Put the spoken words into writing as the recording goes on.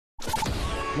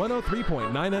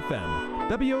103.9 FM,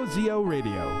 WOZO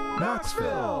Radio,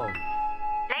 Knoxville.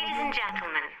 Ladies and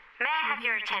gentlemen, may I have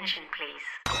your attention, please?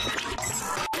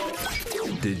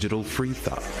 Digital Free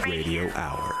Thought Radio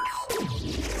Hour.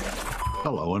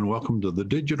 Hello and welcome to the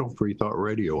Digital Free Thought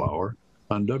Radio Hour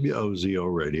on WOZO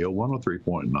Radio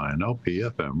 103.9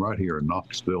 LPFM right here in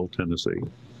Knoxville, Tennessee.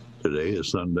 Today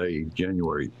is Sunday,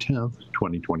 January 10th,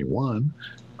 2021.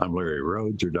 I'm Larry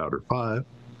Rhodes, your Doubter 5.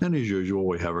 And as usual,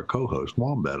 we have our co-host,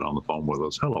 Wombat, on the phone with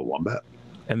us. Hello, Wombat.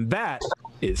 And that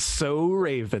is So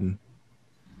Raven.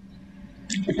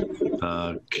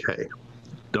 Okay.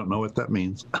 Don't know what that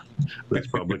means. That's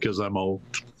probably because I'm old.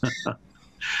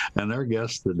 And our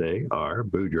guests today are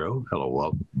Boudreaux. Hello,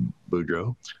 welcome,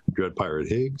 Boudreaux. Dread Pirate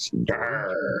Higgs.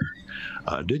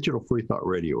 Digital Free Thought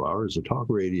Radio Hour is a talk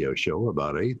radio show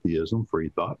about atheism, free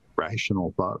thought,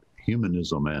 rational thought,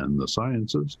 humanism, and the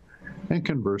sciences. And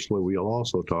conversely, we'll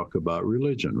also talk about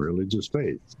religion, religious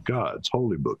faith, gods,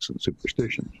 holy books, and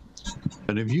superstitions.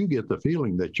 And if you get the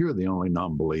feeling that you're the only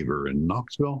non-believer in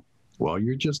Knoxville, well,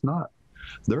 you're just not.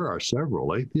 There are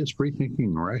several atheist, free-thinking,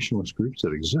 and rationalist groups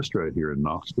that exist right here in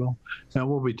Knoxville, and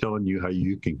we'll be telling you how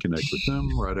you can connect with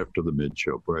them right after the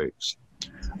mid-show breaks.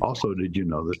 Also, did you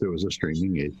know that there was a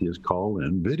streaming atheist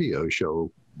call-in video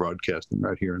show broadcasting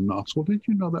right here in Knoxville? Did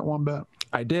you know that, Wombat?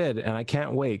 I did, and I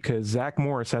can't wait because Zach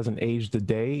Morris hasn't aged a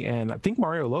day, and I think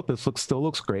Mario Lopez still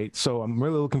looks great. So I'm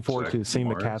really looking forward to seeing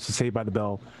the cast of Saved by the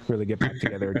Bell really get back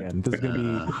together again. This is going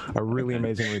to be a really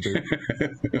amazing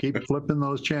reboot. Keep flipping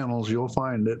those channels, you'll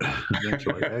find it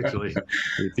eventually. Actually,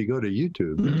 if you go to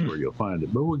YouTube, that's where you'll find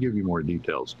it. But we'll give you more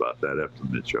details about that after the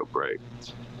mid-show break.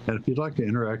 And if you'd like to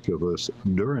interact with us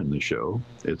during the show,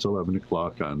 it's 11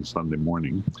 o'clock on Sunday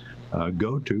morning.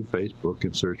 Go to Facebook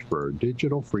and search for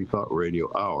Digital Free Thought Radio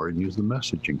Hour and use the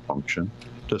messaging function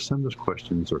to send us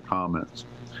questions or comments.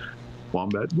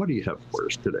 Wombat, what do you have for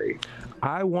us today?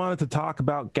 I wanted to talk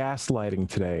about gaslighting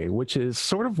today, which is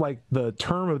sort of like the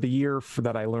term of the year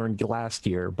that I learned last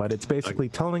year, but it's basically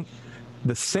telling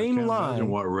the same lie.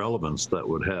 Imagine what relevance that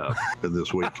would have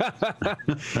this week.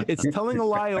 It's telling a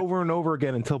lie over and over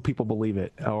again until people believe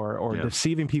it, or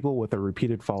deceiving people with a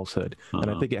repeated falsehood. And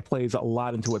I think it plays a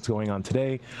lot into what's going on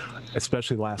today,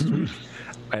 especially last week,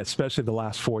 especially the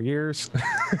last 4 years.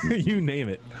 You name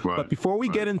it. Right. But before we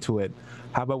get into it,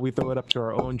 how about we throw it up to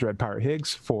our own Dread Pirate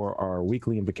Higgs for our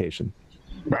weekly invocation?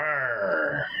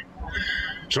 Arr.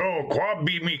 So, quab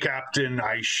be me captain,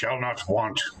 I shall not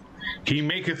want. He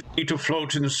maketh me to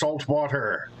float in salt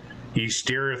water. He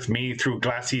steereth me through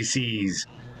glassy seas.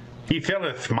 He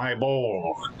filleth my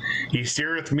bowl. He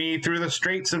steereth me through the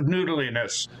straits of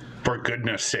noodliness, for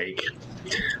goodness sake.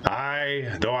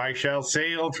 Aye, though I shall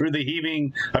sail through the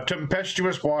heaving of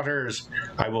tempestuous waters,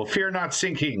 I will fear not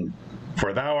sinking,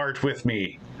 for thou art with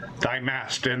me. Thy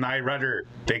mast and thy rudder,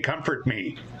 they comfort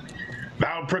me.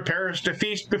 Thou preparest a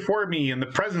feast before me in the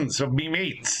presence of me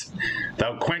mates.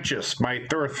 Thou quenchest my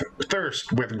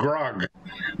thirst with grog.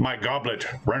 My goblet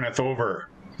runneth over.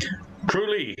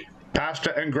 Truly,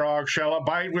 pasta and grog shall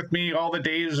abide with me all the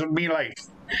days of me life,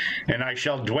 and I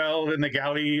shall dwell in the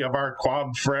galley of our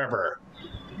quab forever.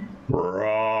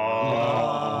 Amen.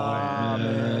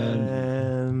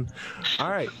 All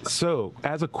right, so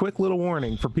as a quick little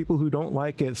warning for people who don't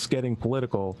like us getting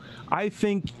political, I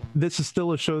think this is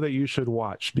still a show that you should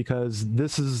watch because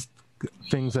this is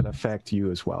things that affect you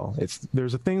as well.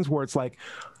 There's things where it's like,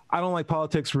 I don't like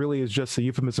politics really is just a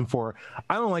euphemism for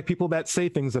I don't like people that say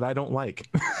things that I don't like.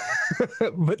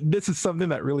 But this is something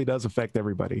that really does affect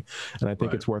everybody. And I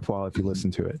think it's worthwhile if you listen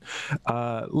to it.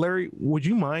 Larry, would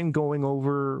you mind going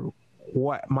over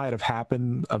what might have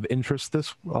happened of interest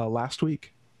this last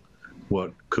week?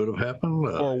 What could have happened?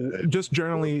 Or just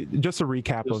generally, just a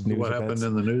recap of news what events.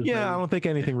 happened in the news? Yeah, I don't think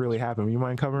anything really happened. You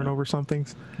mind covering over some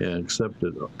things? Yeah, except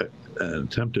an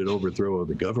attempted overthrow of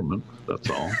the government. That's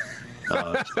all.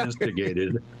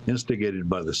 Instigated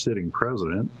by the sitting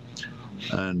president,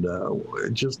 and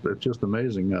it's just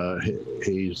amazing.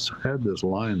 He's had this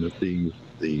line that the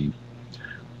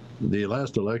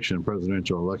last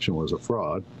presidential election, was a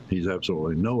fraud. He's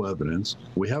absolutely no evidence.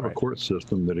 We have a court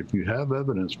system that if you have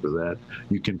evidence for that,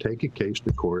 you can take a case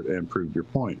to court and prove your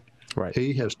point. Right.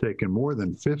 He has taken more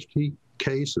than 50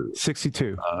 cases,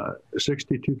 62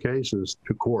 cases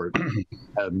to court,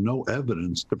 had no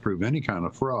evidence to prove any kind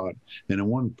of fraud. And in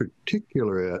one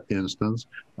particular instance,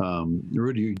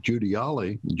 Rudy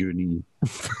Giuliani,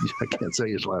 I can't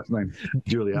say his last name,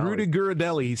 Giuliani. Rudy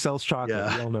Giuliani, he sells chocolate.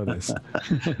 Yeah. We all know this.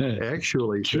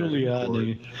 Actually,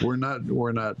 Giuliani.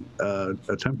 We're not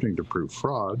attempting to prove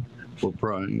fraud.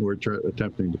 We're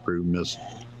attempting to prove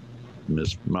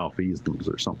malfeasance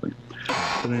or something.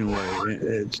 But anyway,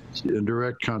 it's a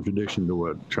direct contradiction to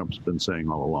what Trump's been saying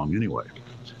all along anyway.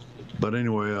 But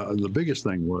anyway, the biggest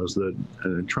thing was that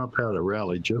Trump had a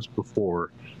rally just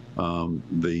before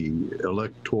the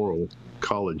electoral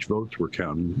college votes were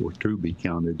to be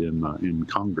counted in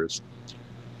Congress,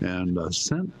 and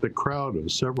sent the crowd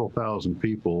of several thousand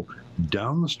people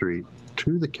down the street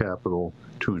to the Capitol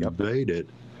to invade it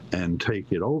and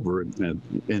take it over, and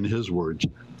in his words,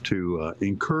 to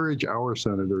encourage our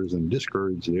senators and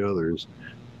discourage the others.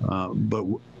 But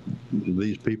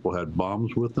these people had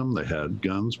bombs with them. They had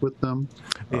guns with them.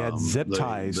 They had zip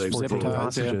ties for taking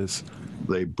hostages.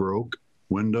 They broke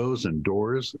windows and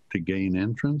doors to gain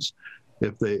entrance.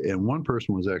 And one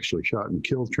person was actually shot and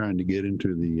killed trying to get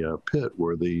into the pit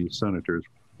where the senators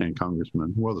and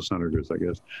congressmen, well, the senators, I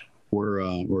guess,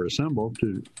 were assembled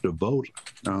to vote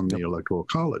on the Electoral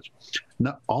College.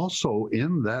 Now, also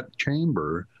in that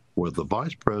chamber was the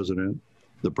vice president,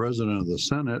 the president of the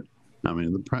Senate,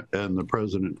 and the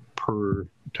president per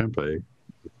tempe.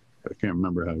 I can't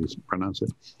remember how you pronounce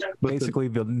it. But basically,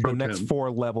 the next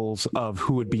 4 levels of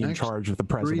who would be in charge if the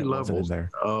president wasn't in there.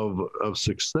 3 levels of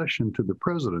succession to the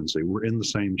presidency were in the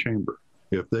same chamber.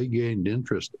 If they gained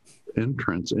entrance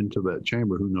into that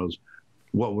chamber, who knows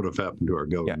what would have happened to our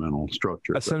governmental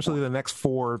structure. Essentially, the next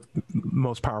 4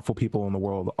 most powerful people in the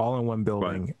world, all in one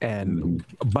building, and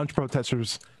a bunch of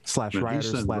protesters /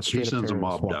 rioters / he sends a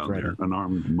mob down there, an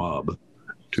armed mob,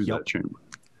 to that chamber.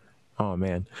 Oh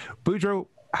man, Boudreaux,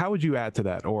 how would you add to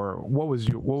that, or what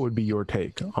would be your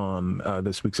take on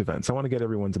this week's events? I want to get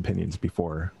everyone's opinions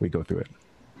before we go through it.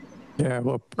 Yeah,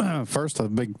 well, first a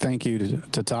big thank you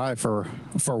to Ty for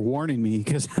warning me,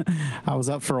 because I was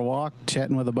up for a walk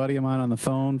chatting with a buddy of mine on the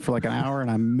phone for like an hour,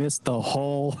 and I missed the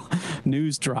whole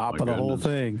news drop of the whole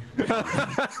thing.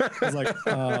 I was like,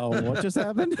 what just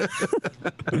happened?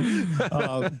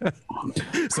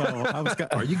 So I was.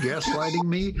 Are you gaslighting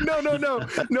me?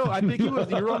 No. I think you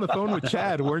were on the phone with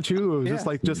Chad, weren't you? It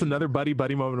was just another buddy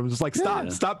moment. I'm just like,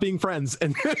 stop being friends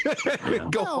and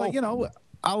go home.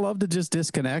 I love to just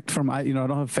disconnect from, I don't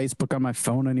have Facebook on my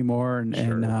phone anymore.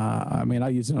 And I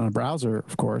use it on a browser,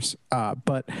 of course.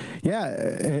 But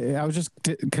yeah, I was just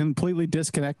completely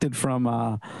disconnected from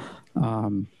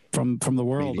the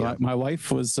world. My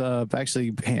wife was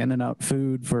actually handing out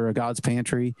food for God's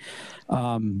Pantry,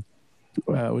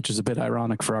 which is a bit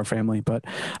ironic for our family, but,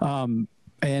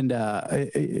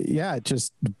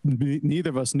 just neither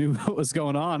of us knew what was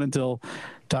going on until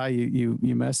Ty, you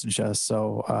messaged us.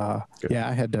 So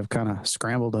I had to kind of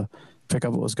scramble to pick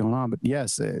up what was going on. But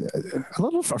yes, a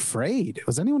little afraid.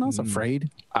 Was anyone else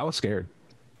afraid? I was scared.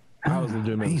 I was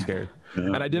legitimately scared. Yeah,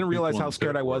 and I didn't realize how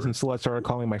scared I was until I started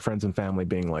calling my friends and family,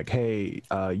 being like, hey,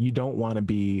 you don't want to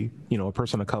be, a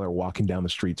person of color walking down the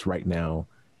streets right now.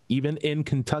 Even in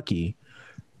Kentucky,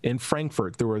 in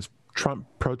Frankfurt, there was Trump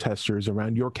protesters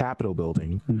around your Capitol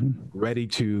building, ready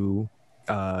to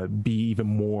be even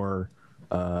more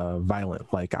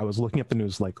violent. Like, I was looking at the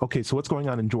news, like, okay, so what's going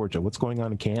on in Georgia? What's going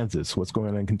on in Kansas? What's going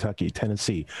on in Kentucky,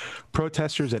 Tennessee?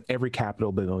 Protesters at every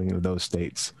Capitol building of those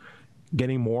states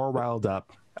getting more riled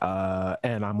up.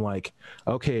 And I'm like,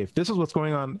 okay, if this is what's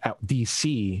going on at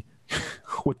DC,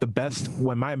 with the best,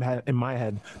 in my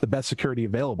head, the best security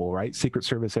available, right? Secret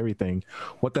Service, everything.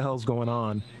 What the hell's going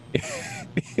on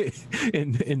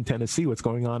in Tennessee? What's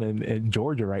going on in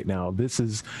Georgia right now?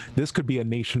 This could be a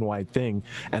nationwide thing,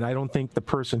 and I don't think the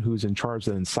person who's in charge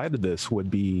that incited this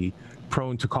would be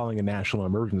prone to calling a national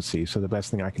emergency. So the best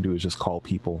thing I can do is just call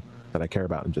people that I care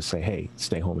about and just say, hey,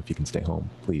 stay home if you can stay home,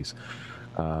 please.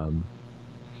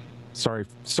 Sorry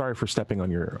for stepping on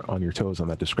your toes on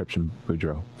that description,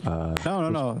 Boudreaux.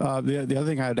 No. The other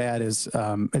thing I'd add is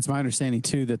it's my understanding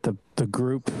too that the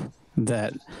group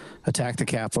that attacked the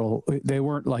Capitol, they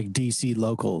weren't like DC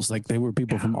locals, like they were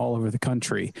people from all over the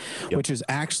country, which is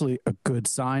actually a good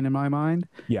sign in my mind,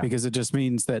 because it just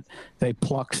means that they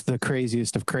plucked the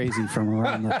craziest of crazy from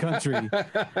around the country,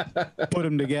 put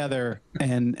them together,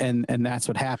 and that's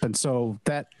what happened. So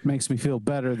that makes me feel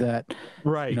better that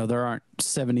there aren't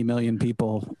 70 million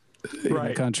people in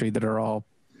the country that are all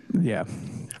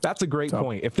That's a great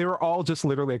point. If they were all just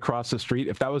literally across the street,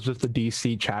 if that was just the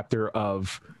DC chapter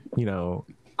of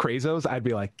crazos, I'd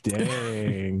be like,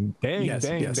 dang.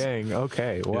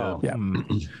 Okay, well, let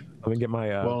me get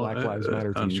my Black Lives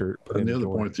Matter T-shirt. And the other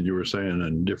point that you were saying,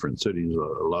 in different cities, a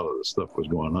lot of the stuff was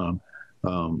going on.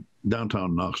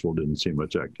 Downtown Knoxville didn't see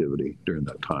much activity during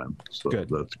that time, so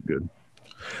that's good.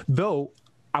 Though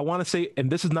I want to say, and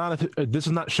this is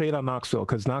not shade on Knoxville,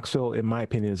 because Knoxville, in my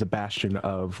opinion, is a bastion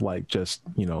of like just,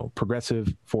 you know,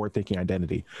 progressive, forward-thinking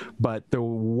identity. But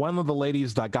one of the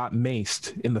ladies that got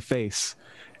maced in the face,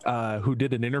 who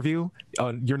did an interview,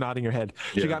 you're nodding your head.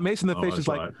 She got maced in the face. She's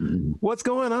like, "What's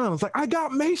going on?" I was like, "I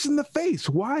got maced in the face."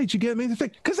 Why did you get maced in the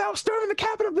face? Because I was storming the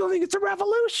Capitol building. It's a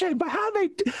revolution. But how dare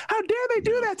they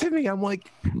do that to me? I'm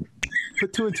like,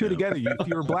 put two and two together. If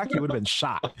you were black, you would have been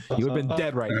shot. You would have been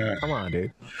dead right now. Come on,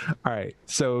 dude. All right,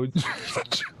 so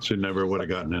she never would have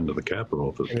gotten into the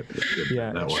Capitol.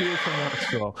 Yeah, she is from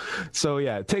Knoxville. So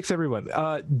yeah, it takes everyone.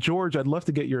 George, I'd love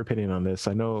to get your opinion on this.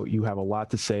 I know you have a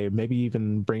lot to say. Maybe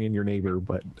even bring in your neighbor.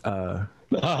 But what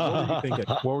were you thinking?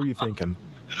 What were you thinking?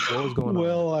 What was going on?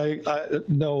 Well,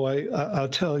 I'll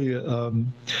tell you.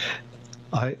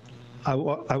 I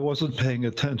wasn't paying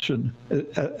attention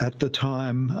at the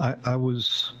time. I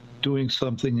was doing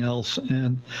something else,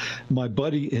 and my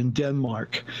buddy in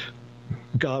Denmark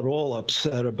got all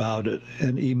upset about it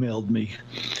and emailed me,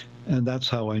 and that's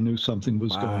how I knew something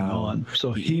was going on.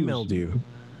 So he emailed you,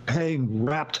 paying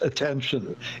rapt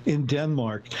attention in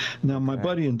Denmark. Now, my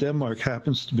buddy in Denmark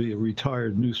happens to be a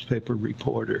retired newspaper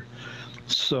reporter,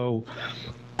 so.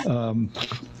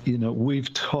 You know,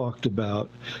 we've talked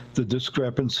about the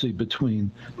discrepancy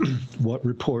between what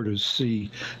reporters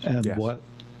see and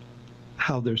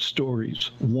how their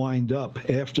stories wind up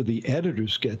after the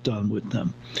editors get done with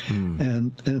them.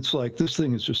 And it's like, this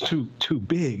thing is just too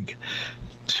big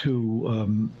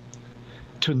to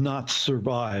not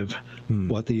survive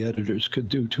what the editors could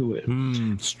do to it.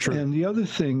 It's true. And the other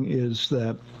thing is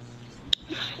that,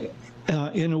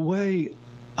 in a way,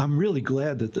 I'm really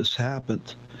glad that this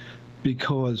happened,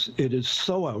 because it is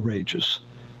so outrageous,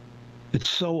 it's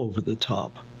so over the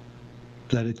top,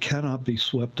 that it cannot be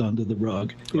swept under the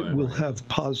rug. It will have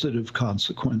positive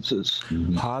consequences.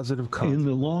 Positive consequences. In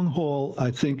the long haul,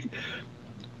 I think,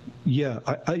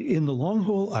 in the long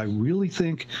haul, I really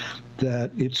think that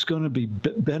it's going to be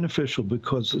beneficial,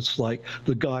 because it's like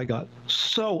the guy got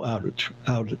so out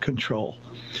of control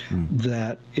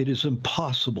that it is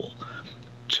impossible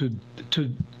to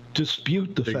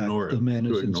dispute the fact the man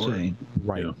is insane.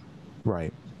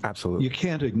 Right. Absolutely. You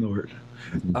can't ignore it.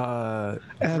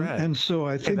 And so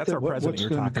I think that's our president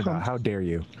you're talking about. How dare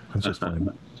you? I'm just fine.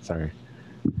 Sorry.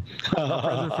 Our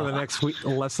president for the next week,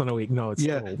 less than a week. No, it's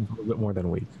still a little bit more than a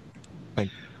week.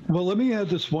 Well, let me add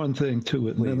this one thing to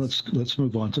it, and then let's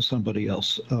move on to somebody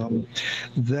else.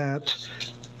 That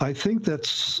I think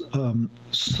that's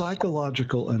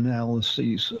psychological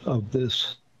analyses of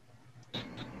this.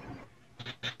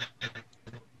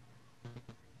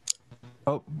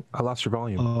 Oh, I lost your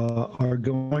volume. Are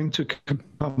going to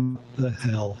come. The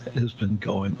hell has been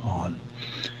going on?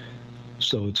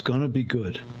 So it's going to be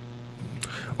good.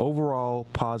 Overall,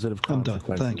 positive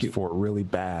consequences for really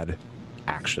bad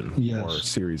action or a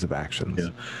series of actions. Yeah.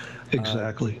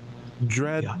 Exactly.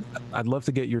 Dredd, I'd love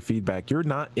to get your feedback. You're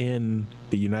not in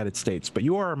the United States, but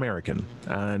you are American,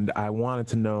 and I wanted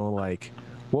to know, like,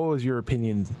 what was your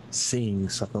opinion seeing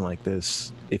something like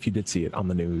this, if you did see it on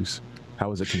the news? How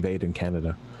was it conveyed in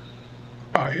Canada?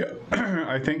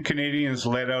 I think Canadians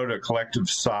let out a collective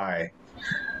sigh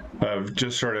of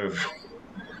just sort of,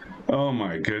 oh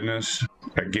my goodness,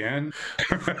 again?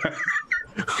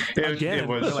 It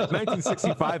was like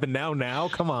 1965 and now,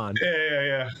 come on.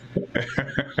 Yeah.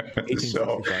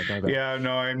 So,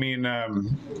 I mean,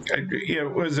 it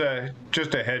was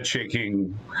just a head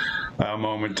shaking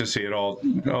moment to see it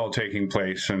all taking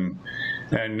place, and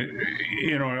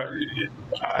you know,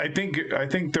 I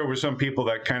think there were some people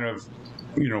that kind of,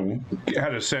 you know,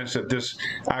 had a sense that this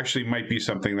actually might be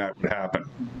something that would happen.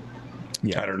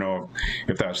 I don't know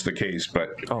if that's the case,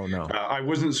 but I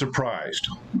wasn't surprised.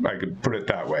 I could put it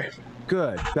that way.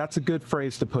 Good. That's a good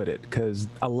phrase to put it, because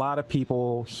a lot of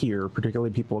people here,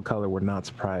 particularly people of color, were not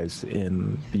surprised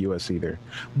in the U.S. either.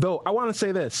 Though I want to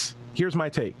say this. Here's my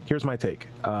take.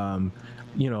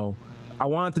 You know, I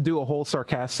wanted to do a whole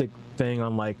sarcastic thing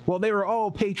on, like, well, they were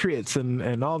all patriots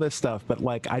and all this stuff, but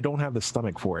like, I don't have the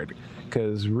stomach for it,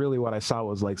 because really what I saw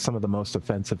was like some of the most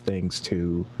offensive things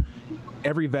to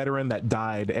every veteran that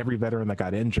died, every veteran that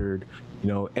got injured, you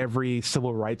know, every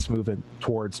civil rights movement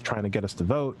towards trying to get us to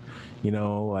vote, you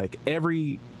know, like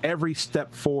every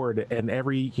step forward and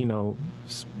every, you know,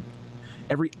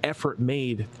 every effort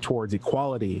made towards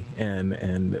equality and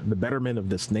the betterment of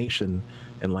this nation,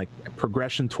 and like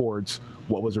progression towards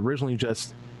what was originally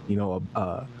just, you know,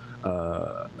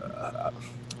 I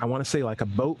want to say like a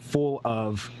boat full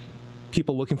of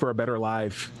people looking for a better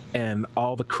life, and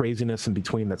all the craziness in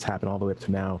between that's happened all the way up to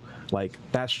now. Like,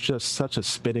 that's just such a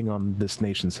spitting on this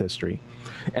nation's history.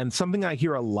 And something I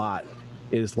hear a lot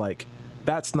is like,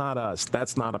 that's not us.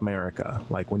 That's not America.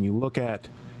 Like when you look at,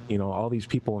 all these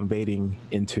people invading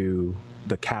into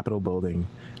the Capitol building,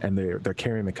 and they're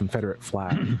carrying the Confederate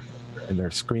flag, and they're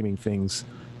screaming things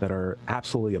that are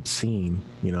absolutely obscene,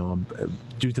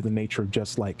 due to the nature of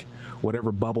just like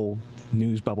whatever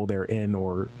news bubble they're in,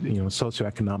 or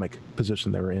socioeconomic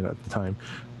position they were in at the time,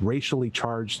 racially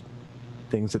charged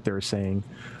things that they're saying.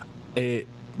 It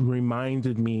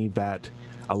reminded me that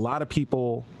a lot of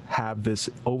people have this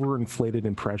overinflated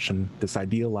impression, this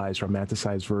idealized,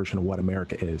 romanticized version of what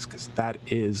America is, because that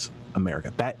is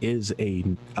America. That is a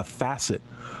facet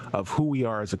of who we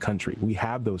are as a country. We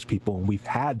have those people, and we've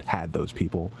had those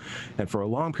people, and for a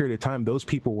long period of time, those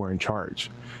people were in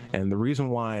charge. And the reason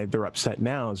why they're upset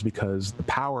now is because the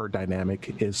power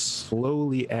dynamic is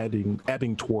slowly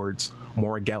ebbing towards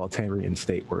more egalitarian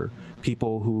state, where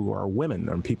people who are women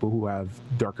and people who have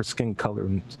darker skin color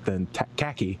than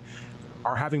khaki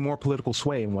are having more political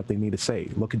sway in what they need to say.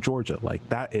 Look at Georgia. Like,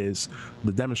 that is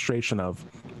the demonstration of,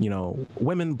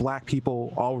 women, black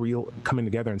people, all real coming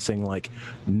together and saying, like,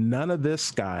 none of this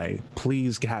guy,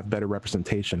 please have better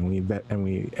representation. We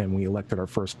elected our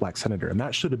first black senator, and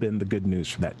that should have been the good news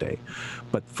for that day.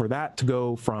 But for that to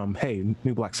go from, hey,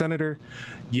 new black senator,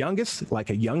 youngest,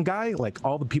 like a young guy, like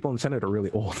all the people in the Senate are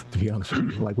really old, to be honest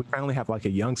with you. Like, we finally have like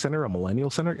a young senator, a millennial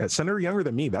senator, a senator younger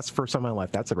than me. That's the first time in my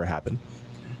life that's ever happened.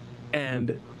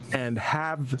 And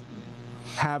have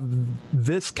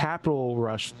this Capitol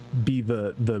rush be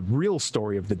the real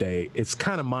story of the day. It's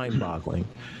kind of mind-boggling.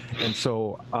 And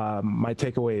so my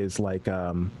takeaway is like,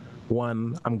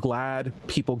 one, I'm glad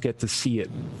people get to see it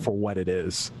for what it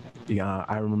is. Yeah,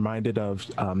 I'm reminded of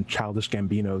Childish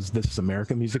Gambino's "This Is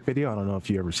America" music video. I don't know if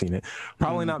you've ever seen it.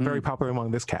 Probably not very popular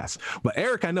among this cast. But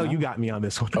Eric, I know you got me on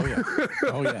this one. Oh yeah,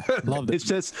 oh yeah, loved it. It's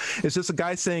just a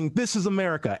guy saying "This is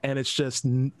America," and it's just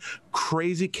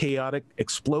crazy, chaotic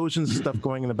explosions, stuff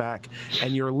going in the back.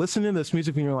 And you're listening to this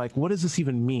music, and you're like, "What does this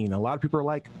even mean?" A lot of people are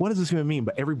like, "What does this even mean?"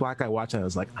 But every black guy watching it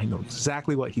is like, "I know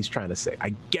exactly what he's trying to say.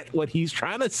 I get what he's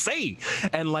trying to say."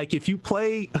 And like, if you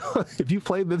play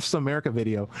 "This Is America"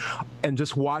 video and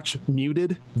just watch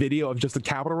muted video of just the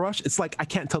Capitol rush, it's like I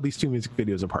can't tell these two music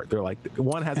videos apart. They're like,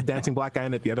 one has a dancing black guy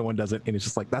in it, the other one doesn't, and it's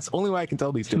just like, that's the only way I can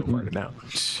tell these two apart now.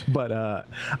 But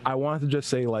I wanted to just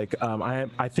say, like,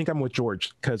 I think I'm with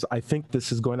George, because I think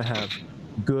this is going to have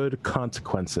good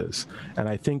consequences, and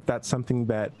I think that's something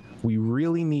that we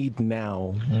really need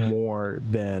now more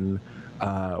than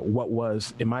what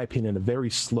was, in my opinion, a very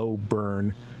slow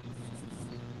burn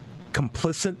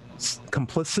complicity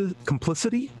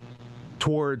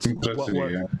towards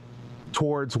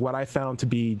towards what I found to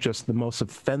be just the most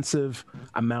offensive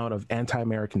amount of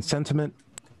anti-American sentiment,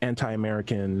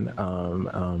 anti-American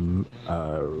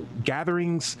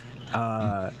gatherings,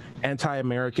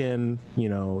 anti-American,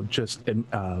 just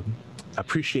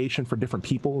appreciation for different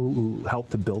people who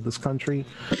helped to build this country.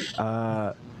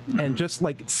 And just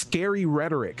like scary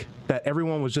rhetoric that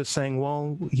everyone was just saying,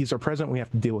 well, he's our president, we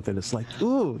have to deal with it. It's like,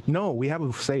 ooh, no, we have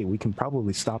a say. We can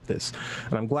probably stop this.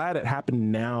 And I'm glad it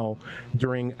happened now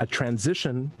during a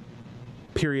transition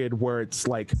period where it's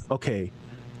like, okay,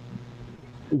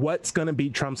 what's going to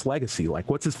be Trump's legacy? Like,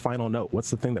 what's his final note?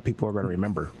 What's the thing that people are going to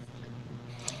remember?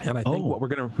 And I think what we're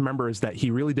going to remember is that he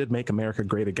really did make America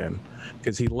great again,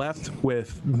 because he left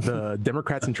with the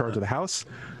Democrats in charge of the House,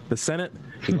 the Senate.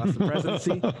 He lost the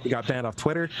presidency. He got banned off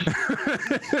Twitter.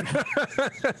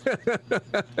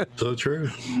 So true.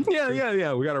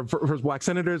 Yeah. We got our first black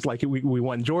senators. Like, we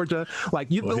won Georgia. Like,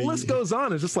 the list goes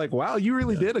on. It's just like, wow, you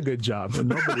really did a good job.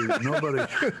 Nobody.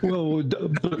 Well,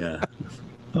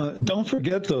 don't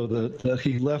forget, though, that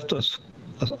he left us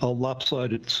a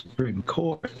lopsided Supreme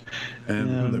Court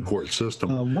and the court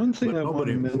system. One thing I want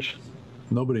to mention.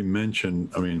 Nobody mentioned.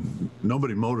 I mean,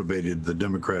 nobody motivated the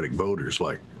Democratic voters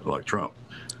like Trump.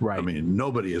 Right. I mean,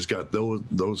 nobody has got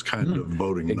those kind of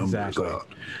voting numbers out.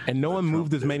 And no one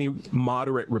moved as many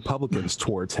moderate Republicans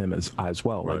towards him as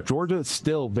well. Right. Like, Georgia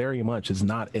still very much is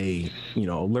not a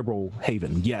liberal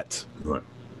haven yet. Right.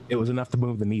 It was enough to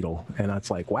move the needle, and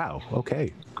that's like, wow,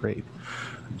 okay, great.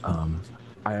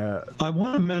 I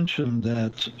want to mention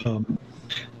that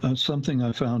something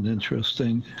I found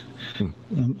interesting.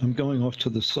 I'm going off to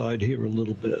the side here a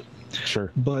little bit.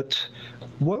 Sure. But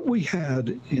what we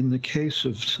had in the case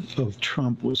of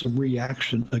Trump was a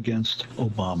reaction against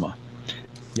Obama.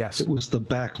 Yes. It was the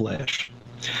backlash.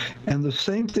 And the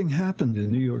same thing happened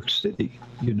in New York City.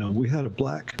 We had a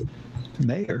black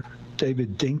mayor,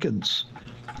 David Dinkins,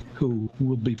 who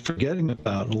we'll be forgetting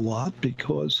about a lot,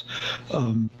 because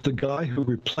the guy who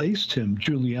replaced him,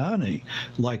 Giuliani,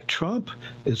 like Trump,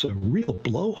 is a real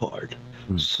blowhard.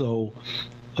 So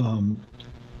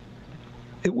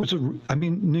it was I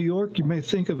mean, New York, you may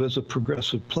think of as a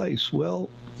progressive place. Well,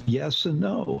 yes and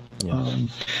no. Yeah.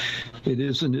 It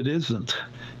is and it isn't.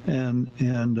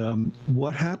 And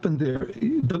what happened there,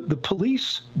 the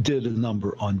police did a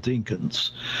number on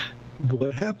Dinkins.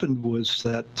 What happened was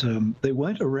that they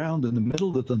went around in the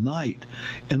middle of the night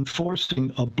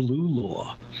enforcing a blue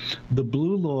law. The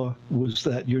blue law was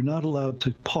that you're not allowed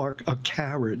to park a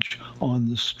carriage on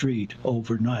the street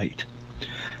overnight.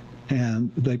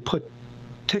 And they put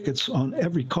tickets on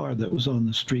every car that was on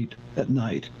the street at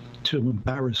night to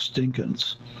embarrass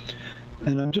Dinkins.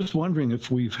 And I'm just wondering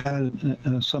if we've had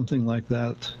something like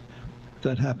that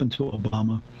happened to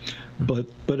Obama. But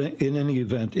in any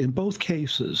event, in both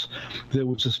cases, there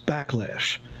was this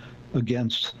backlash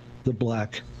against the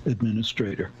black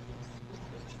administrator.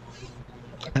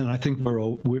 And I think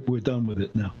we're done with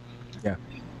it now. Yeah.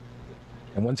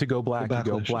 And once you go black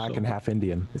over. and half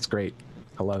Indian. It's great.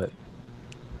 I love it.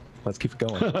 Let's keep it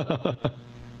going.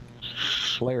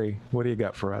 Larry, what do you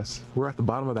got for us? We're at the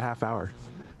bottom of the half hour.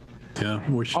 Yeah,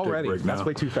 we should Already, take a break now. that's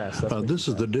way too fast. This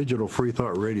is the Digital Free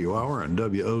Thought Radio Hour on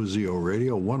WOZO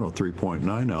Radio 103.9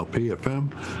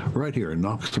 LPFM, right here in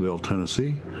Knoxville,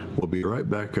 Tennessee. We'll be right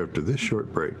back after this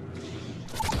short break.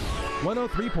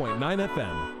 103.9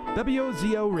 FM,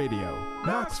 WOZO Radio,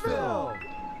 Knoxville.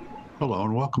 Hello,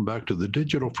 and welcome back to the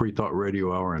Digital Free Thought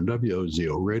Radio Hour on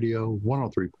WOZO Radio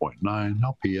 103.9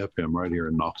 LPFM, right here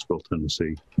in Knoxville,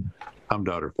 Tennessee. I'm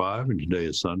Daughter 5, and today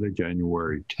is Sunday,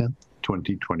 January 10th,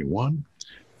 2021.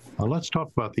 Let's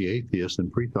talk about the atheist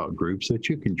and free thought groups that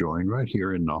you can join right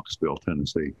here in Knoxville,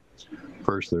 Tennessee.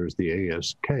 First, there's the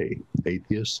ASK,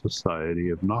 Atheist Society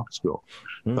of Knoxville.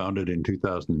 Founded in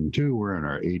 2002, we're in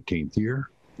our 18th year,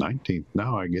 19th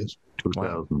now, I guess,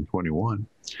 2021. Wow.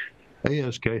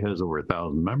 ASK has over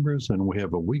 1,000 members, and we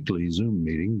have a weekly Zoom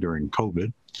meeting during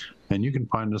COVID, and you can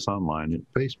find us online at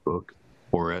Facebook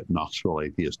or at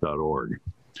knoxvilleatheist.org.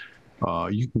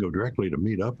 You can go directly to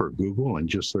Meetup or Google and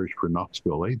just search for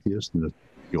Knoxville Atheist, and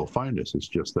you'll find us. It's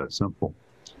just that simple.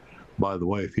 By the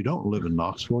way, if you don't live in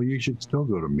Knoxville, you should still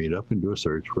go to Meetup and do a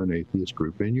search for an atheist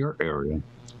group in your area.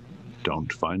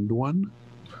 Don't find one?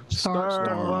 Start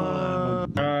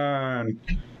one.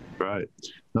 Right.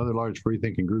 Another large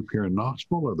free-thinking group here in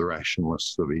Knoxville are the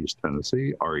Rationalists of East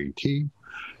Tennessee, RET. You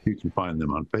can find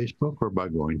them on Facebook or by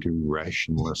going to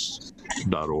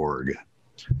rationalists.org.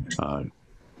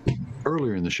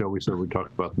 Earlier in the show, we said we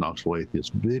talked about the Knoxville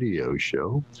Atheist video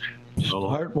show.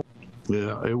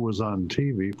 Yeah, it was on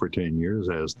TV for 10 years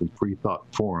as the Free Thought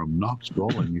Forum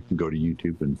Knoxville, and you can go to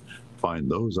YouTube and find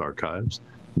those archives.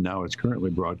 Now it's currently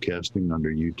broadcasting under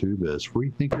YouTube as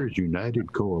Freethinkers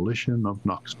United Coalition of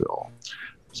Knoxville.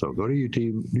 So go to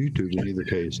YouTube in either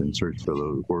case and search for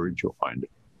those words, you'll find it.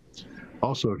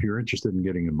 Also, if you're interested in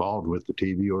getting involved with the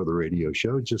TV or the radio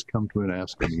show, just come to an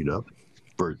Ask a Meetup,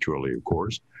 virtually, of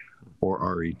course, or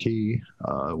RET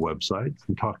website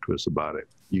and talk to us about it.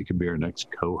 You can be our next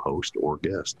co-host or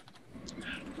guest.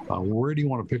 Where do you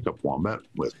want to pick up, Wombat?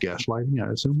 With gaslighting,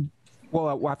 I assume?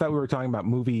 Well, I thought we were talking about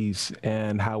movies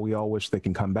and how we all wish they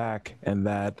can come back, and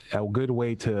that a good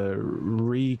way to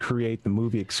recreate the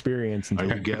movie experience until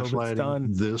Are you gaslighting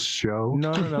done. This show?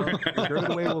 No. A good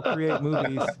way we'll create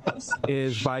movies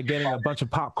is by getting a bunch of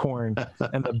popcorn,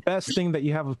 and the best thing that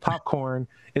you have with popcorn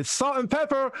is salt and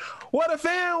pepper. What a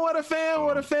fan! What a fan!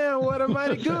 What a fan! What a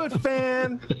mighty good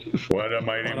fan! What a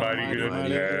mighty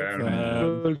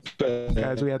good fan.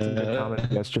 Guys, we had some good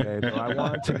comments yesterday. Though I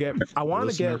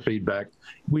wanted to get feedback.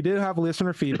 We did have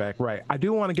listener feedback, right? I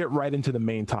do want to get right into the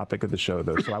main topic of the show,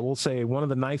 though. So I will say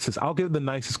I'll give the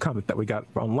nicest comment that we got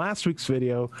on last week's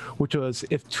video, which was,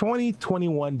 if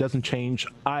 2021 doesn't change,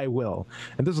 I will.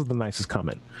 And this is the nicest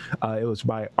comment. It was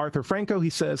by Arthur Franco. He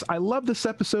says, I love this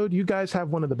episode. You guys have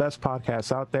one of the best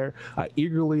podcasts out there. I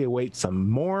eagerly await some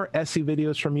more SE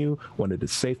videos from you when it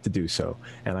is safe to do so.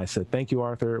 And I said, thank you,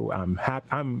 Arthur.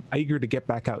 I'm eager to get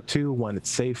back out too when it's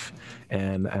safe.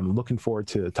 And I'm looking forward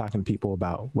to talking to people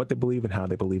about what they believe and how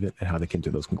they believe it and how they came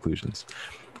to those conclusions.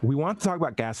 We want to talk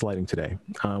about gaslighting today.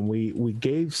 We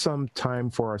gave some time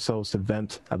for ourselves to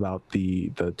vent about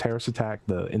the terrorist attack,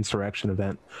 the insurrection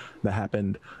event that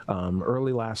happened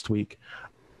early last week.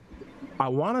 I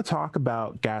want to talk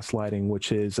about gaslighting,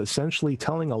 which is essentially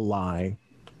telling a lie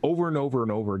over and over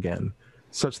and over again,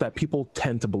 such that people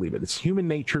tend to believe it. It's human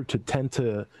nature to tend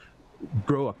to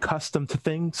grow accustomed to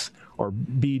things or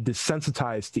be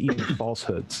desensitized to even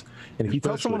falsehoods. And if you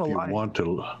tell someone a lie, you want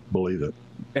to believe it.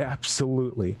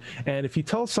 Absolutely. And if you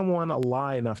tell someone a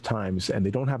lie enough times and they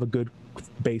don't have a good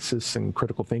basis in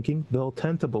critical thinking, they'll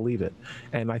tend to believe it.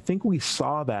 And I think we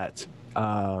saw that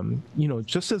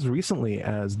just as recently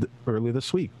as early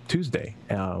this week, Tuesday,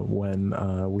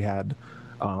 when we had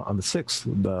on the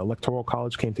 6th, the Electoral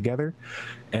College came together,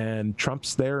 and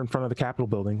Trump's there in front of the Capitol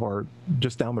building or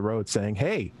just down the road saying,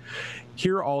 hey,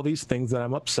 here are all these things that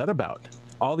I'm upset about.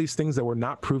 All these things that were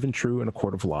not proven true in a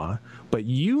court of law, but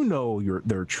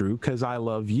they're true because I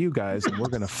love you guys, and we're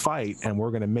going to fight, and we're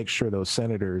going to make sure those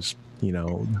senators,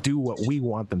 do what we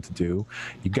want them to do.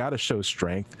 You got to show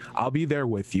strength. I'll be there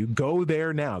with you. Go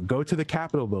there now. Go to the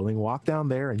Capitol building, walk down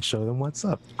there, and show them what's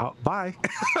up. Bye.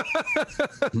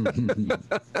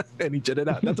 And he did it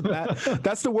out.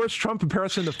 That's the worst Trump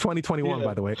impression of 2021,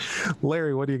 by the way.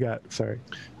 Larry, what do you got? Sorry.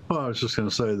 Well, I was just going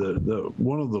to say that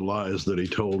one of the lies that he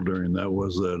told during that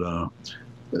was that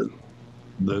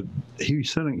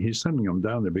he's sending them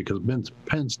down there because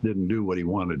Pence didn't do what he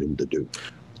wanted him to do.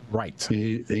 Right.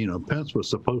 Pence was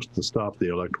supposed to stop the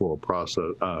electoral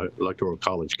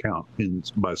college count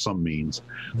by some means,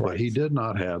 but he did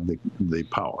not have the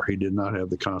power. He did not have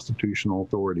the constitutional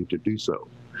authority to do so.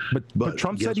 But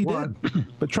Trump said he did.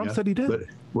 But Trump said he did.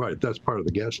 Right. That's part of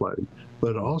the gaslighting.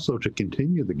 But also to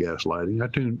continue the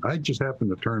gaslighting, I just happened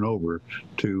to turn over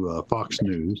to Fox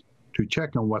News to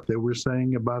check on what they were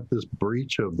saying about this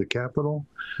breach of the Capitol.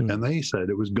 And they said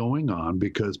it was going on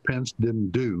because Pence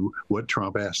didn't do what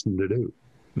Trump asked him to do.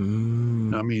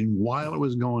 I mean, while it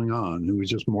was going on, it was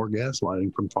just more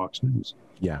gaslighting from Fox News.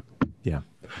 Yeah.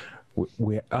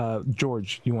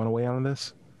 George, you want to weigh in on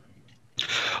this?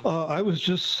 I was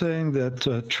just saying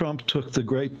that Trump took the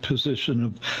great position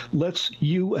of let's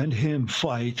you and him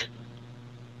fight.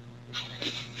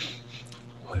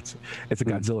 It's a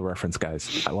Godzilla reference,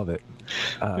 guys. I love it.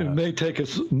 It may take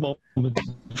us a moment.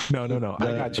 No.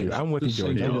 I got you. I'm with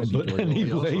you, George. But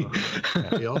anyway.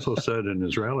 He also said in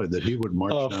his rally that he would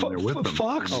march down there with them.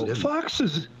 Fox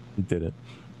is... He did it.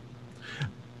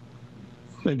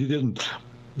 And he didn't.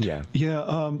 Yeah.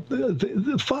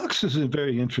 The Fox is a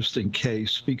very interesting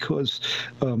case because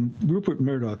Rupert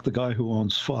Murdoch, the guy who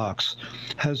owns Fox,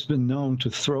 has been known to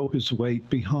throw his weight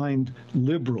behind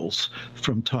liberals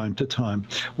from time to time.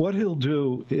 What he'll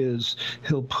do is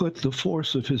he'll put the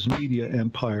force of his media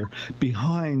empire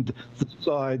behind the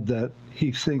side that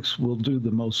he thinks will do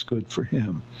the most good for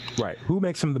him. Right. Who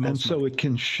makes him the most And so it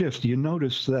can shift. You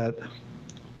notice that.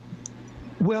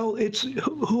 Well, it's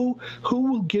who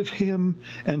will give him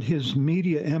and his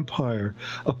media empire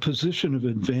a position of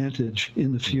advantage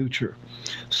in the future.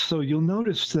 So you'll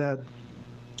notice that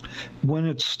when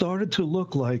it started to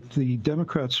look like the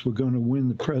Democrats were going to win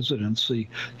the presidency,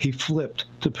 he flipped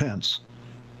to Pence.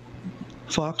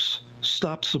 Fox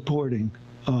stopped supporting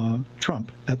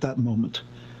Trump at that moment.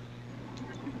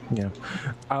 Yeah.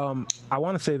 I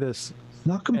want to say this.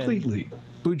 Not completely.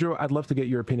 Boudreaux, I'd love to get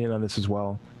your opinion on this as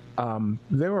well.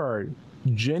 There are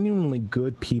genuinely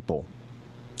good people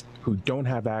who don't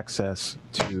have access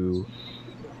to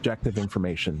objective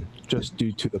information just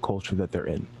due to the culture that they're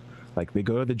in. Like, they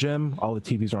go to the gym, all the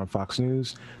TVs are on Fox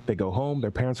News. They go home,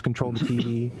 their parents control the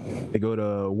TV. They go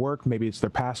to work, maybe it's their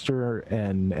pastor,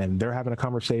 and they're having a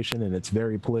conversation, and it's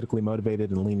very politically motivated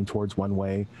and leaning towards one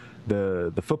way.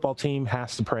 The football team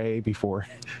has to pray before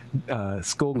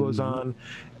school goes on.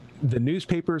 The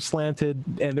newspaper is slanted,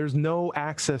 and there's no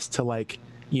access to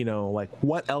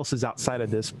what else is outside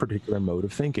of this particular mode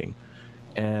of thinking.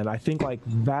 And I think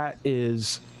that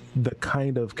is the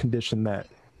kind of condition that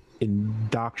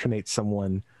indoctrinates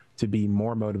someone to be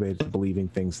more motivated to believing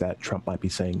things that Trump might be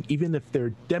saying, even if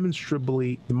they're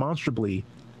demonstrably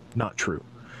not true.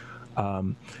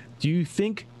 Do you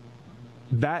think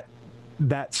that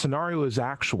scenario is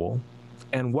actual,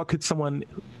 and what could someone,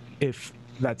 if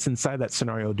that's inside that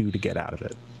scenario, do to get out of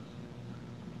it?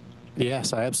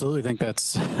 Yes, I absolutely think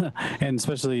that's, and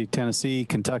especially Tennessee,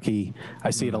 Kentucky, I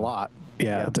see it a lot.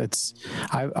 Yeah.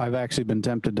 I've actually been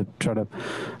tempted to try to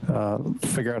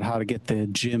figure out how to get the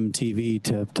gym TV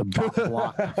to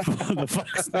block the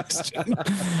Fox News channel.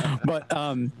 But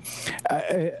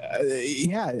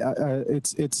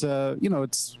it's a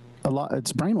lot.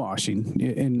 It's brainwashing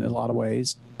in a lot of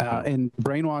ways. And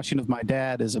Brainwashing of My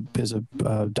Dad is a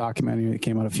documentary that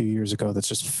came out a few years ago that's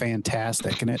just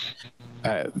fantastic, and it.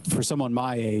 For someone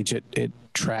my age, it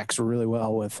tracks really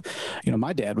well with,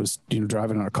 my dad was,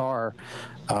 driving in a car,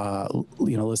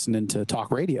 listening to talk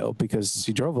radio because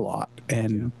he drove a lot,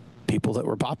 and people that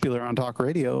were popular on talk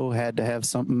radio had to have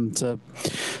something to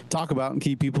talk about and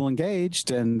keep people engaged,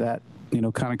 and that,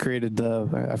 kind of created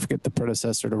I forget the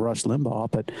predecessor to Rush Limbaugh,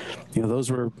 but,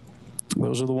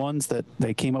 those are the ones that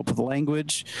they came up with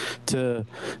language to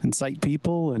incite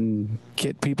people and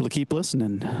get people to keep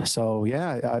listening. So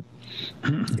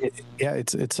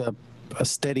it's a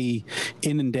steady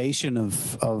inundation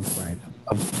of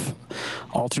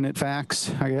alternate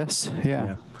facts, I guess.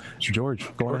 Yeah. George,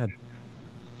 go ahead.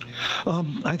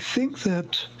 I think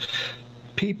that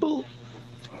people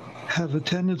have a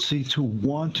tendency to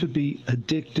want to be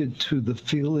addicted to the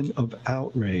feeling of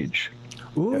outrage.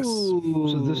 Ooh.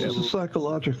 So this is a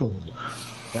psychological.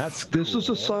 This is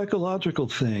a psychological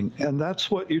thing, and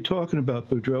that's what you're talking about,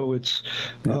 Boudreaux. It's,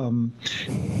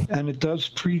 and it does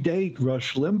predate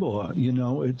Rush Limbaugh. You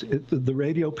know, the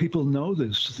radio people know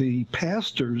this. The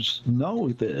pastors know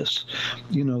this.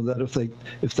 You know that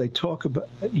if they talk about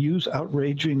use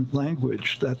outraging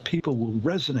language, that people will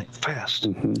resonate fast.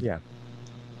 Yeah.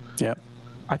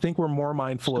 I think we're more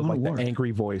mindful of like the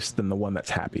angry voice than the one that's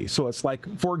happy. So it's like,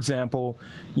 for example,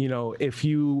 you know, if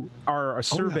you are a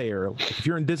surveyor, if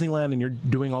you're in Disneyland and you're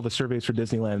doing all the surveys for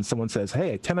Disneyland, and someone says,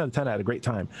 hey, 10 out of 10, I had a great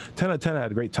time. 10 out of 10, I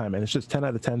had a great time. And it's just 10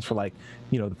 out of 10s for like,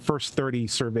 you know, the first 30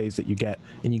 surveys that you get,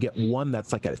 and you get one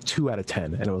that's like a 2 out of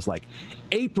 10. And it was like,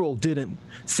 April didn't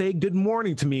say good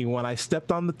morning to me when I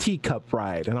stepped on the teacup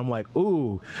ride. And I'm like,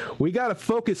 ooh, we got to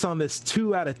focus on this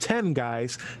 2 out of 10,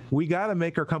 guys. We got to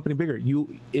make our company bigger.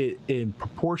 In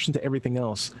proportion to everything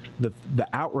else, the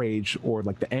outrage or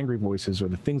like the angry voices or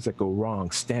the things that go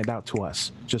wrong stand out to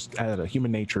us just out of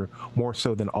human nature more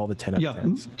so than all the 10 out of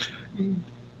 10s.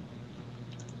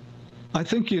 I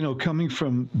think, you know, coming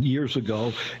from years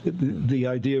ago, the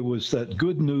idea was that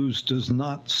good news does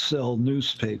not sell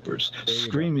newspapers.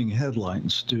 Screaming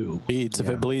headlines do. If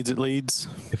it bleeds, it leads.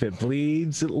 If it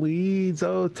bleeds, it leads.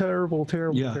 Oh, terrible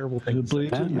thing. It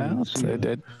bleeds, it leads.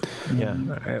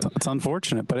 It's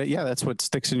unfortunate, but that's what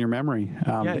sticks in your memory.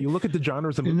 You look at the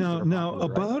genres of movies. Now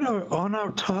about on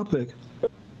our topic.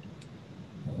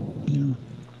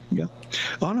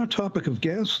 On our topic of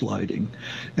gaslighting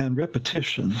and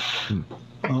repetition,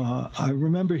 I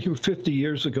remember 50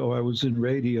 years ago I was in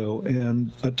radio,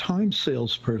 and a time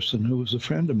salesperson who was a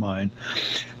friend of mine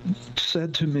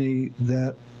said to me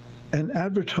that an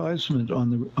advertisement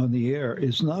on the air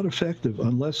is not effective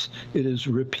unless it is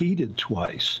repeated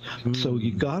twice. So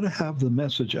you got to have the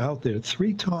message out there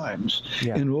 3 times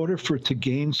in order for it to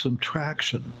gain some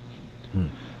traction.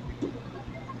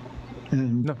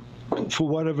 And for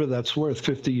whatever that's worth,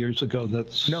 50 years ago,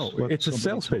 it's a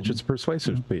sales pitch. It's a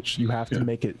persuasive pitch. You have to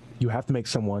make it. You have to make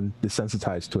someone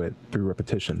desensitized to it through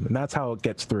repetition, and that's how it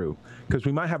gets through. Because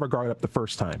we might have our guard up the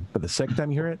first time, but the second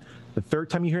time you hear it, the third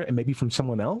time you hear it, and maybe from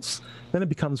someone else, then it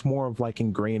becomes more of like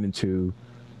ingrained into,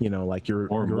 you know, like your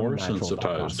more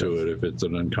sensitized to it if it's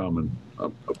an uncommon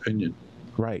opinion.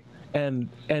 Right, and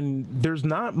there's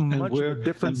not much of a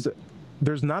difference.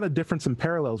 There's not a difference in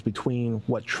parallels between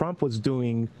what Trump was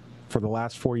doing for the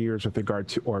last 4 years with regard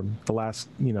to, or the last,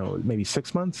 you know, maybe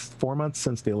 6 months, 4 months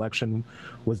since the election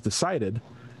was decided,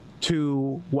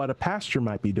 to what a pastor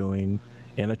might be doing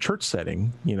in a church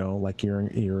setting, you know, like you're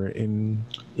a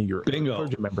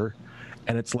clergy member,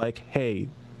 and it's like, hey,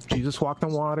 Jesus walked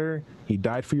on water, he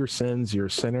died for your sins, you're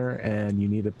a sinner, and you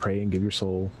need to pray and give your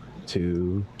soul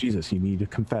to Jesus. You need to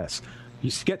confess. You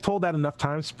get told that enough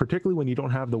times, particularly when you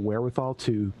don't have the wherewithal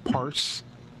to parse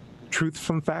truth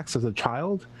from facts as a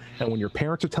child, and when your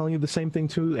parents are telling you the same thing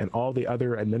too, and all the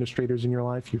other administrators in your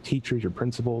life, your teachers, your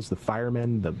principals, the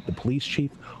firemen, the police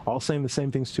chief, all saying the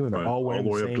same things too, and they're all wearing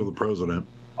all the way up to the president.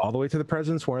 All the way to the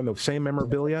president's wearing the same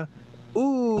memorabilia.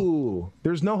 Ooh,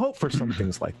 there's no hope for some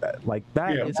things like that. Like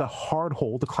that is a hard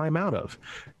hole to climb out of.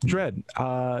 Dredd,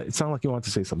 it sounded like you wanted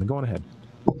to say something. Go on ahead.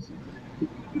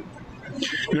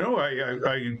 You know,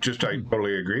 I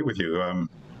totally agree with you.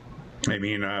 I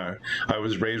mean, I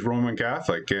was raised Roman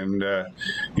Catholic, and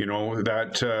you know,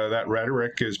 that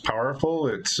rhetoric is powerful.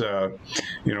 It's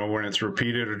you know, when it's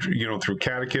repeated, you know, through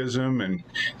catechism, and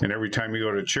every time you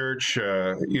go to church,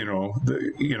 you know,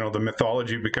 the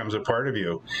mythology becomes a part of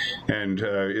you, and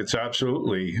it's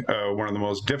absolutely one of the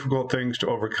most difficult things to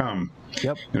overcome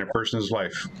in a person's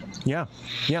life.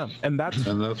 And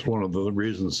that's one of the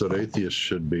reasons that atheists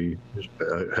should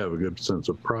have a good sense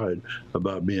of pride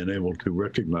about being able to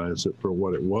recognize it for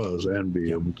what it was and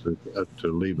be able to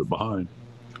leave it behind.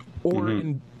 Or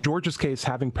in George's case,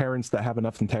 having parents that have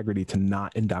enough integrity to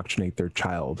not indoctrinate their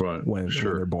child when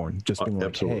they're born. Just being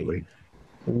like, hey,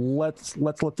 let's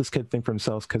let this kid think for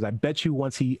themselves, because I bet you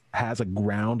once he has a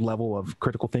ground level of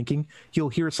critical thinking, he'll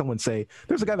hear someone say,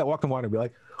 there's a guy that walked on water, and be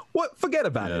like, what? Forget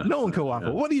about it. No one can walk.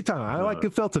 What are you talking about? I like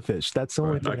gefilte fish. That's the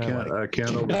only thing I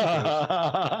can't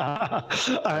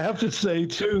I have to say,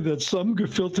 too, that some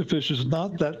gefilte fish is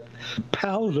not that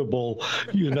palatable,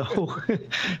 you know.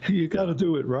 You got to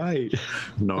do it right.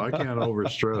 No, I can't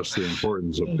overstress the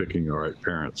importance of picking the right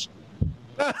parents.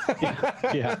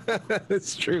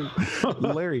 It's true.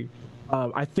 Larry.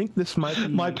 I think this might be...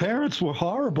 My parents were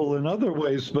horrible in other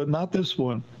ways, but not this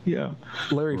one. Yeah.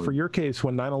 Larry, for your case,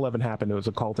 when 9/11 happened, it was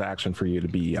a call to action for you to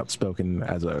be outspoken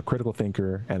as a critical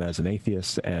thinker and as an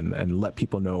atheist, and let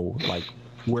people know like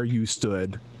where you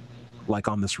stood, like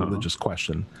on this religious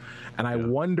question. And I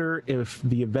wonder if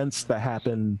the events that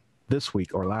happened this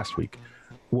week or last week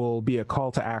will be a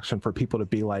call to action for people to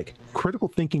be like, critical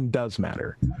thinking does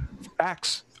matter.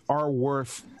 Facts are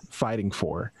worth fighting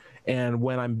for. And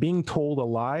when I'm being told a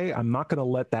lie, I'm not going to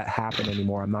let that happen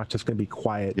anymore. I'm not just going to be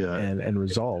quiet and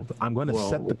resolved. I'm going to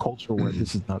set the culture where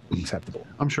this is not acceptable.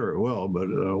 I'm sure it will, but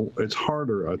it's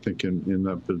harder, I think, in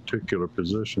that particular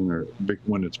position or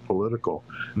when it's political,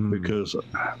 because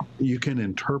you can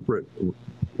interpret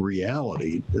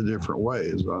reality in different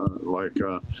ways.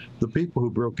 The people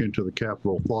who broke into the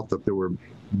Capitol thought that they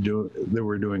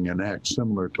were doing an act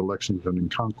similar to Lexington and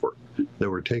Concord. They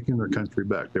were taking their country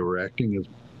back. They were acting as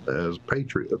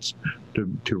patriots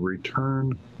to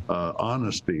return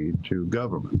honesty to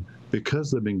government, because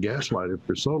they've been gaslighted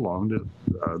for so long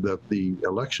that the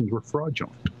elections were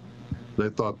fraudulent. They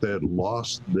thought they had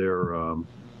lost their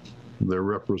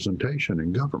representation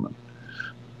in government,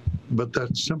 but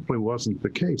that simply wasn't the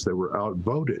case. They were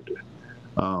outvoted.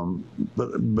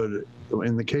 But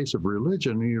in the case of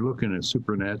religion, you're looking at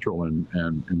supernatural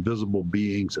and invisible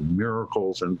beings and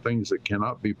miracles and things that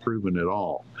cannot be proven at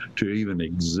all to even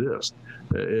exist.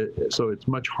 So it's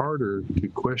much harder to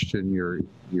question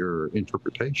your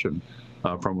interpretation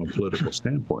from a political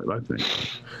standpoint, I think.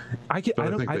 I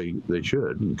think they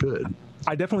should and could.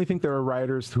 I definitely think there are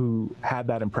writers who had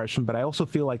that impression, but I also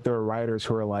feel like there are writers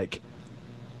who are like,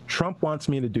 Trump wants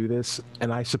me to do this,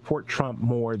 and I support Trump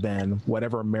more than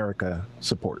whatever America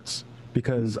supports,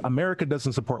 because America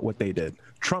doesn't support what they did.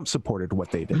 Trump supported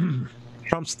what they did.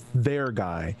 Trump's their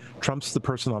guy. Trump's the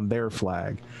person on their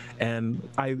flag. And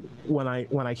when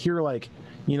I hear like,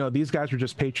 you know, these guys are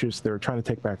just patriots, they're trying to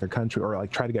take back their country or like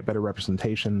try to get better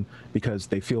representation because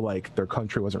they feel like their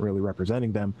country wasn't really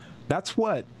representing them. That's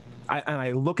what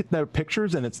I look at their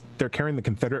pictures, and they're carrying the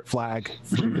Confederate flag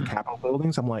through the Capitol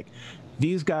buildings. I'm like,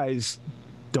 these guys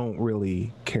don't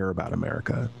really care about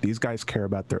America. These guys care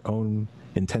about their own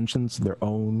intentions, their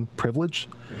own privilege,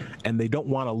 and they don't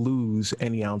want to lose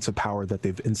any ounce of power that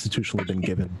they've institutionally been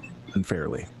given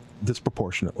unfairly,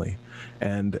 disproportionately.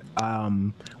 And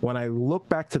when I look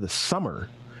back to the summer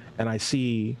and I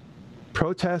see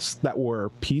protests that were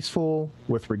peaceful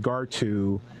with regard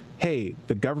to, hey,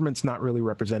 the government's not really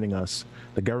representing us.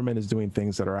 The government is doing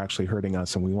things that are actually hurting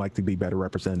us, and we like to be better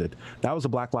represented. That was a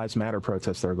Black Lives Matter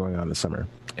protest that are going on this summer.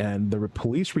 And the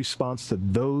police response to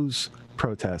those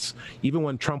protests, even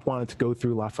when Trump wanted to go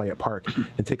through Lafayette Park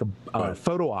and take a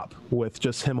photo op with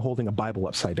just him holding a Bible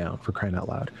upside down, for crying out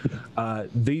loud.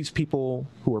 These people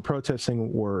who were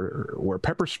protesting were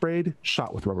pepper sprayed,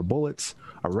 shot with rubber bullets,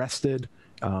 arrested,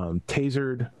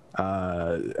 tasered,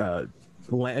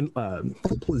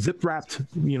 zip wrapped,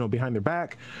 behind their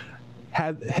back,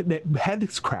 had head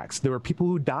cracks. There were people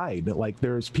who died. Like,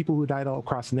 there's people who died all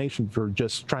across the nation for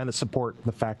just trying to support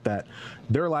the fact that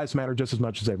their lives matter just as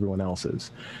much as everyone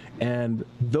else's. And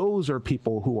those are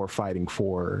people who are fighting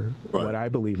for what I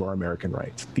believe are American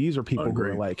rights. These are people who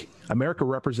are like, America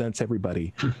represents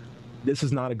everybody. This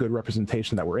is not a good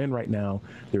representation that we're in right now.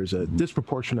 There's a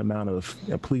disproportionate amount of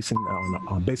policing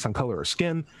based on color or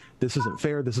skin. This isn't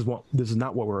fair. This is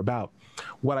not what we're about.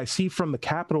 What I see from the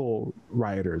Capitol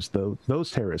rioters,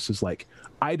 those terrorists, is like,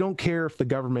 I don't care if the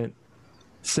government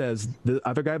says the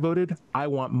other guy voted. I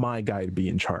want my guy to be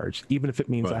in charge, even if it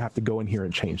means I have to go in here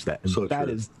and change that. And that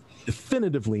is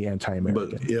definitively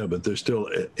anti-American. But they're still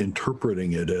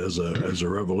interpreting it as a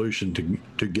revolution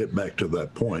to get back to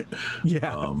that point.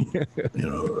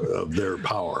 Of their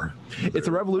power. It's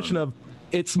a revolution of.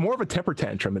 It's more of a temper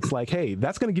tantrum. It's like, hey,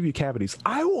 that's going to give you cavities.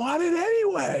 I want it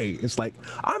anyway. It's like,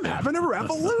 I'm having a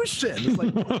revolution. It's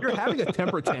like, you're having a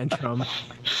temper tantrum.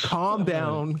 Calm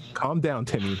down,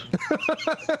 Timmy.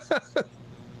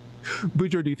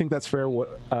 Boudreaux, do you think that's fair?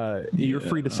 You're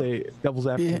free to say devil's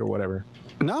advocate or whatever.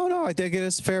 No, I think it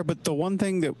is fair. But the one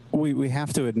thing that we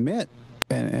have to admit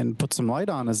and put some light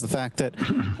on is the fact that,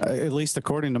 at least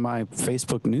according to my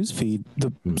Facebook news feed,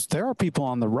 there are people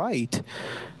on the right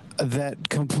that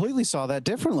completely saw that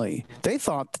differently. They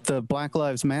thought that the Black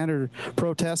Lives Matter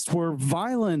protests were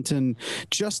violent and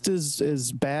just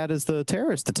as bad as the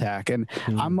terrorist attack. And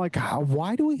I'm like,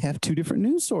 why do we have two different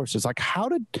news sources? Like, how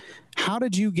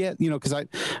did you get, because I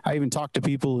even talked to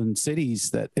people in cities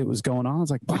that it was going on. I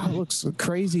was like, wow, it looks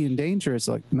crazy and dangerous.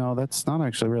 Like, no, that's not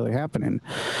actually really happening.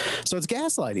 So it's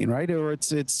gaslighting, right? Or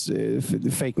it's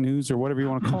fake news or whatever you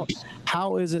want to call it.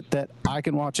 How is it that I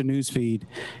can watch a news feed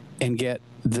and get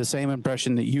the same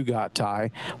impression that you got,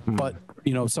 Ty. But,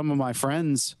 you know, some of my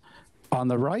friends on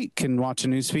the right can watch a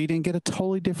news feed and get a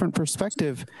totally different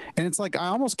perspective. And it's like, I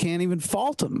almost can't even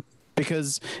fault them,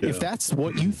 because if that's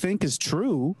what you think is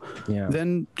true,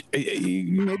 then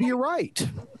maybe you're right.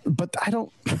 But I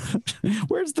don't,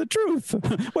 where's the truth?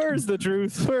 Where's the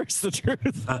truth? Where's the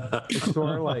truth? It's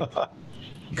sort of like,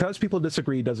 because people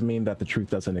disagree doesn't mean that the truth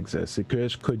doesn't exist. It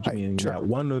could mean that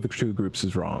one of the two groups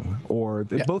is wrong, or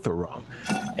both are wrong.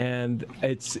 And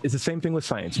it's the same thing with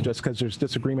science. Just because there's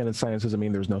disagreement in science doesn't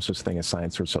mean there's no such thing as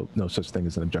science, or no such thing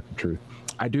as an objective truth.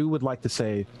 I would like to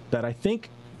say that I think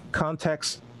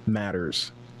context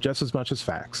matters just as much as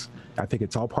facts. I think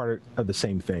it's all part of the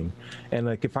same thing. And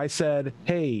like, if I said,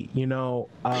 hey, you know,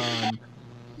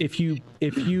 if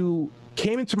you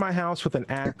came into my house with an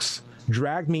axe,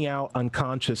 dragged me out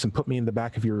unconscious, and put me in the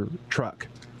back of your truck,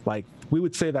 like, we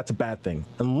would say that's a bad thing,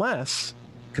 unless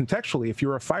contextually, if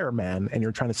you're a fireman and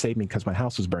you're trying to save me because my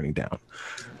house is burning down.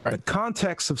 The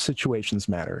context of situations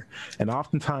matter. And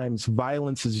oftentimes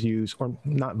violence is used, or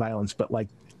not violence, but like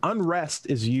unrest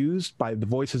is used by the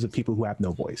voices of people who have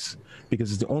no voice,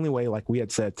 because it's the only way, like we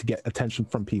had said, to get attention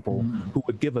from people who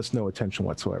would give us no attention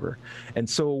whatsoever. And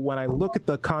so when I look at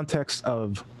the context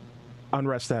of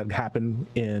unrest that happened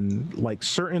in like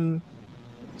certain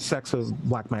sects of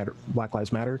Black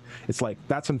Lives Matter, it's like,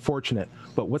 that's unfortunate,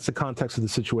 but what's the context of the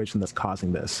situation that's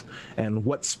causing this, and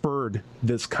what spurred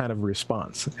this kind of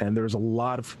response? And there's a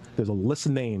list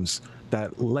of names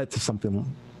that led to something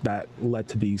that led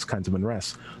to these kinds of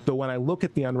unrest. But when I look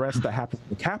at the unrest that happened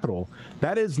in the Capitol,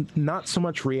 that is not so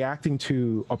much reacting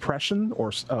to oppression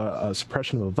or a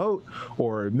suppression of a vote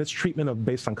or mistreatment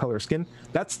based on color of skin.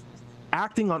 That's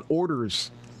acting on orders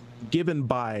given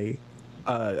by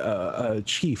a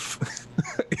chief,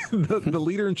 the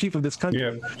leader in chief of this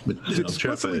country,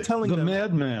 explicitly telling the them,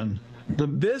 madman,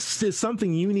 this is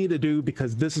something you need to do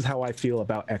because this is how I feel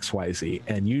about XYZ,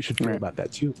 and you should feel about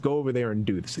that too. Go over there and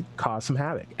do this. Cause some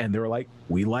havoc. And they were like,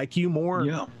 we like you more.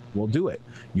 Yeah. We'll do it.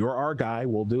 You're our guy.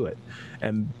 We'll do it.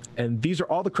 And these are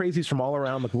all the crazies from all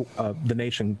around the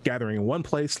nation gathering in one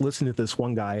place, listening to this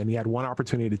one guy, and he had one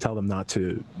opportunity to tell them not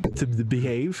to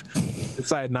behave,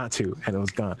 decided not to, and it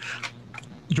was gone.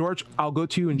 George, I'll go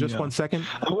to you in just 1 second.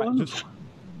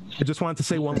 I just wanted to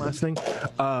say one last thing.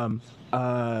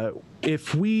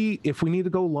 If we need to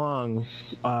go long,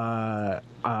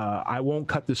 I won't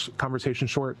cut this conversation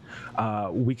short.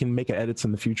 We can make edits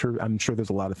in the future. I'm sure there's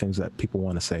a lot of things that people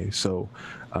want to say. So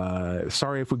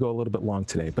sorry if we go a little bit long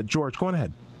today. But George, go on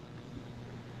ahead.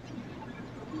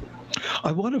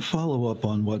 I want to follow up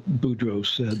on what Boudreaux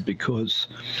said, because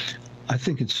I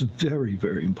think it's very,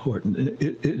 very important.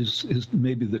 It is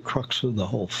maybe the crux of the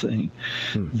whole thing,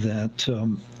 that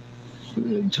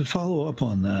to follow up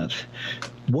on that,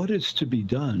 what is to be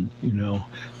done? You know,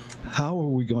 how are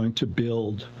we going to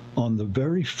build on the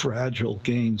very fragile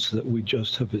gains that we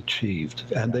just have achieved?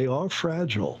 And they are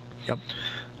fragile. Yep.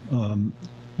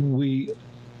 We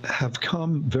have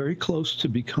come very close to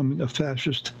becoming a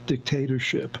fascist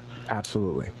dictatorship.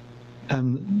 Absolutely.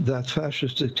 And that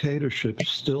fascist dictatorship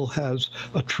still has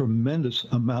a tremendous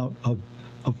amount of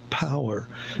power.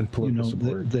 And political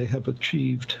support. They have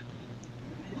achieved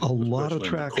a lot of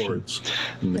traction.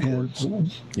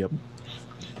 Yep.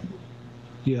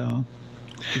 Yeah.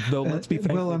 Though let's be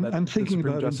thankful well, I'm thinking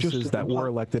about justices that were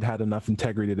elected had enough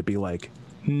integrity to be like,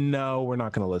 no, we're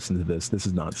not going to listen to this. This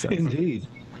is nonsense. Indeed.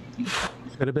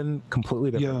 Could have been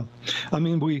completely different. Yeah. I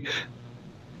mean, we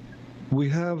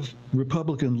have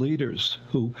Republican leaders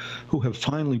who have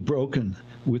finally broken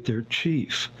with their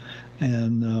chief,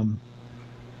 and I'm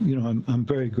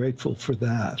very grateful for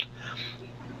that.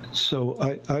 So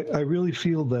I really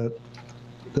feel that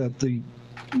the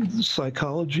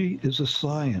psychology is a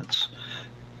science.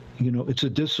 You know, it's a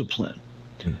discipline.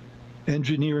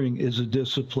 Engineering is a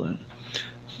discipline,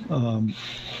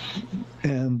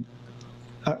 and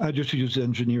I just use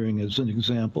engineering as an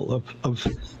example of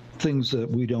things that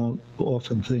we don't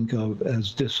often think of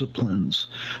as disciplines.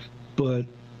 But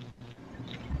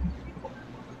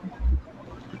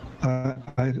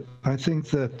I think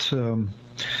that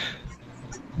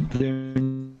there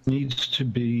needs to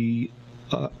be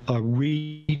a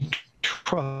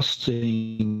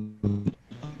retrusting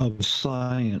of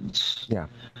science,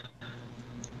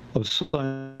 of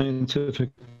scientific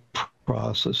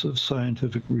process, of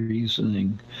scientific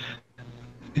reasoning.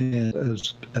 And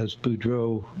as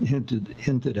Boudreaux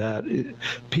hinted at,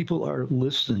 people are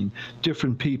listening.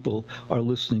 Different people are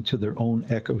listening to their own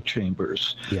echo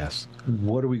chambers. Yes.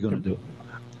 What are we going to do?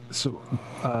 So,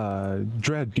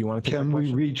 Dredd, do you want to take Can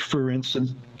we reach, for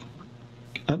instance?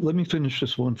 let me finish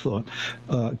this one thought.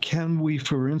 Can we,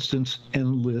 for instance,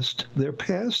 enlist their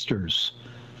pastors?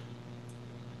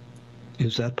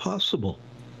 Is that possible?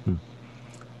 All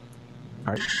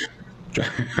right.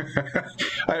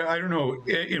 I don't know.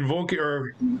 Invoking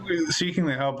or seeking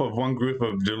the help of one group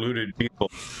of deluded people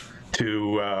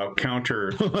to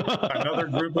counter another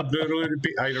group of deluded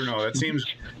people. I don't know. That seems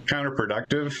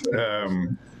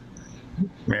counterproductive.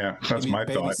 Yeah, that's my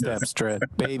baby thought. steps, Dread.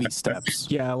 Baby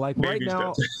steps. Yeah, like right Baby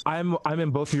now, steps. I'm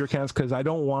in both of your camps because I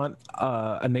don't want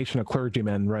a nation of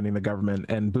clergymen running the government.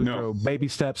 And Boudreaux, No. baby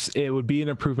steps, it would be an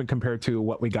improvement compared to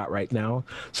what we got right now.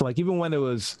 So like even when it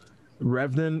was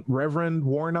Reverend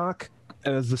Warnock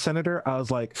as the senator, I was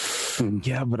like,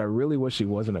 yeah, but I really wish he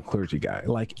wasn't a clergy guy.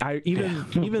 Like even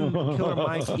Killer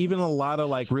Mike, even a lot of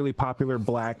like really popular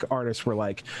black artists were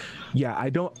like, yeah, I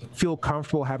don't feel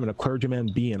comfortable having a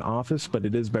clergyman be in office, but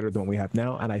it is better than what we have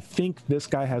now. And I think this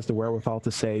guy has the wherewithal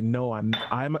to say, no,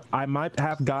 I might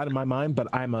have God in my mind, but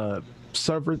I'm a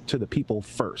servant to the people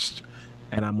first.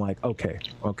 And I'm like, okay,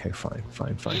 fine.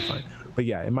 But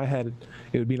yeah, in my head,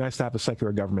 it would be nice to have a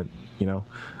secular government, you know.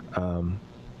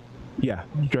 Yeah,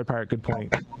 Dread Pirate, good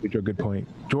point. Good point.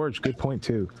 George, good point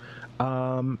too.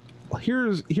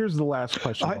 Here's the last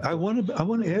question. I want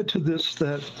to add to this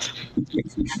that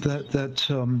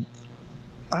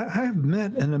I have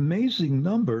met an amazing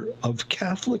number of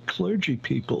Catholic clergy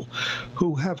people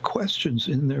who have questions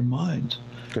in their mind.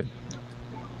 Good.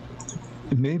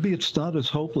 Maybe it's not as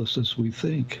hopeless as we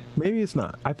think. Maybe it's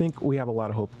not. I think we have a lot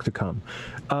of hope to come.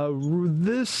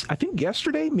 I think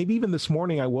yesterday, maybe even this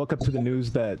morning, I woke up to the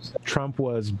news that Trump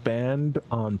was banned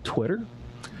on Twitter.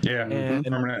 Yeah, And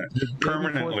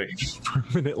permanently.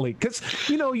 Permanently. Because,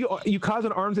 you know, you cause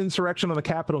an armed insurrection on the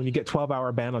Capitol and you get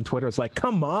 12-hour ban on Twitter. It's like,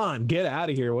 come on, get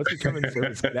out of here. What's it coming for?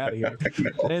 Get out of here.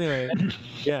 Anyway,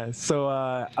 yeah,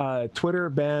 so Twitter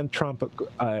banned Trump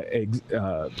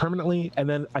permanently. And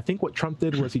then I think what Trump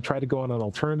did was he tried to go on an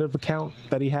alternative account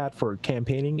that he had for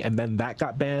campaigning, and then that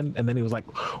got banned. And then he was like,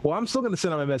 well, I'm still going to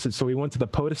send out my message. So he went to the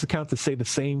POTUS account to say the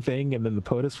same thing, and then the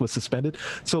POTUS was suspended.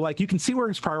 So, like, you can see where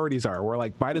his priorities are. Where,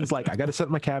 like, Biden's like, I got to set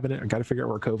my cabinet. I got to figure out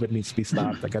where COVID needs to be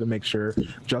stopped. I got to make sure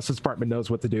Justice Department knows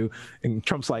what to do. And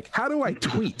Trump's like, how do I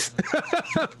tweet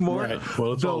more? Right.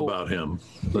 Well, it's all about him.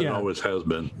 It always has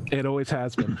been. It always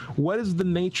has been. What is the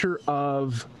nature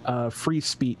of free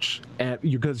speech?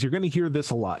 Because you're going to hear this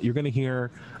a lot. You're going to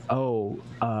hear,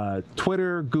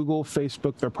 Twitter, Google,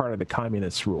 Facebook, they're part of the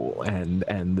communist rule.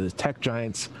 And the tech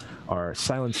giants are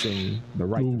silencing the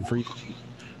right to free speech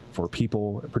for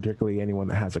people, particularly anyone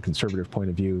that has a conservative point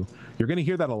of view. You're going to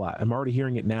hear that a lot. I'm already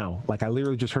hearing it now. Like, I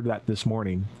literally just heard that this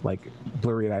morning, like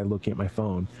blurry-eyed looking at my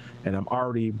phone, and I'm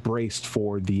already braced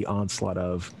for the onslaught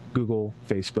of Google,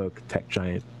 Facebook, tech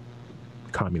giant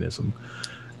communism.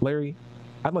 Larry,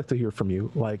 I'd like to hear from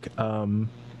you. Like, do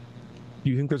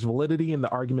you think there's validity in the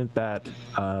argument that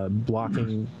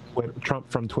blocking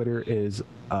Trump from Twitter is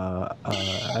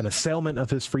an assailment of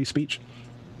his free speech?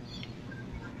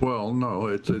 Well, no,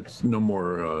 it's no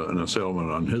more an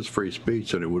assailment on his free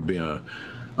speech than it would be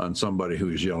on somebody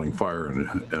who's yelling fire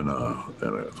in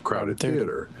a crowded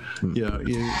theater. Yeah,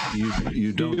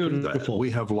 you don't do that. We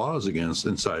have laws against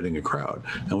inciting a crowd,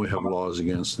 and we have laws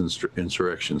against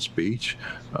insurrection speech.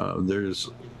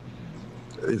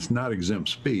 It's not exempt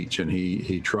speech, and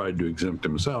he tried to exempt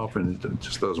himself, and it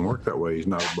just doesn't work that way. He's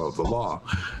not above the law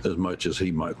as much as he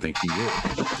might think he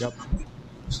is. Yep.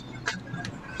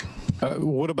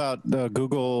 What about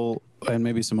Google and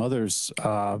maybe some others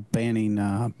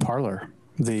banning Parler,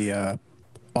 the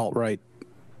alt-right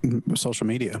social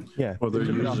media? Yeah. Well, they're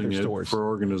using it for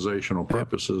organizational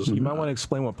purposes. You might want to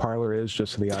explain what Parler is,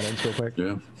 just to the audience, real quick.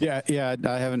 Yeah.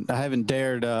 I haven't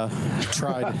dared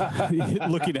tried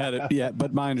looking at it yet,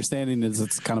 but my understanding is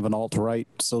it's kind of an alt-right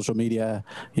social media,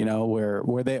 you know,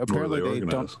 where they apparently they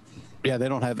don't. Yeah, they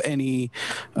don't have any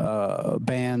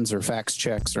bans or fact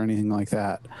checks or anything like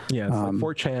that. Yeah, it's like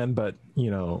 4chan, but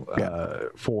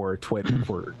for Twitter,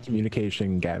 for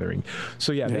communication gathering.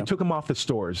 So they took them off the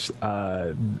stores,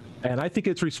 and I think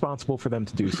it's responsible for them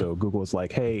to do so. Google is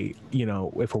like, hey, you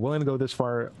know, if we're willing to go this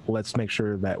far, let's make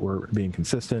sure that we're being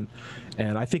consistent.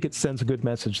 And I think it sends a good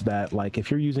message that, like,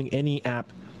 if you're using any app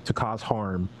to cause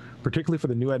harm, particularly for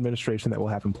the new administration that we'll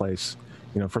have in place,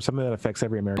 you know, for something that affects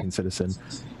every American citizen,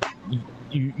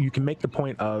 you can make the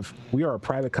point of, we are a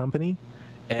private company,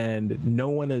 and no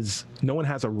one has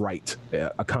a right,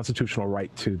 a constitutional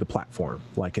right to the platform.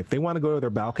 Like, if they want to go to their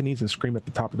balconies and scream at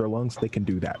the top of their lungs, they can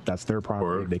do that. That's their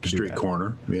property. Or they can street do that.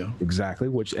 Corner, yeah, exactly.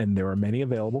 And there are many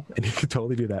available, and you can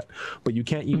totally do that. But you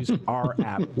can't use our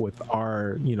app with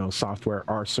our software,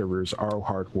 our servers, our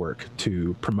hard work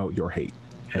to promote your hate.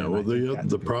 Yeah, well,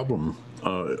 the problem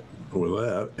with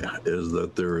that is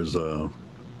that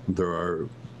there are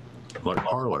like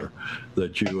Parler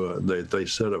that they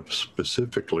set up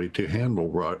specifically to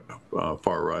handle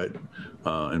far right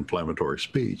inflammatory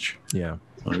speech. Yeah.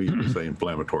 I mean, you can say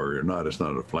inflammatory or not; it's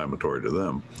not inflammatory to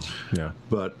them. Yeah.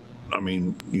 But I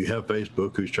mean, you have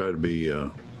Facebook, who's trying to be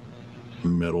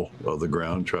middle of the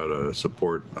ground, try to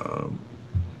support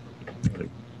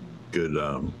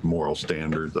good moral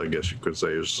standards, I guess you could say,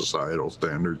 or societal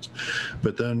standards.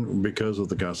 But then because of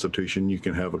the Constitution, you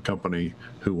can have a company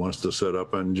who wants to set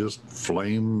up and just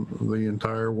flame the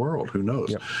entire world. Who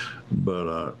knows? Yep.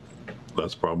 But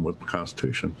that's the problem with the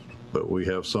Constitution. But we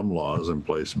have some laws in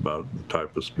place about the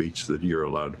type of speech that you're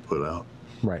allowed to put out.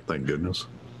 Right. Thank goodness.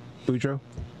 Boudreaux?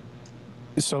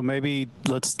 So maybe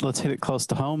let's hit it close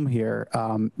to home here.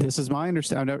 This is my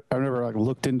understanding. I've never like,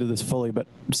 looked into this fully, but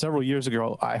several years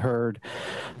ago, I heard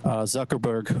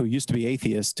Zuckerberg, who used to be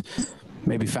atheist,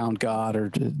 maybe found God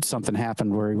or something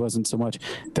happened where he wasn't so much.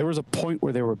 There was a point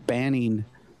where they were banning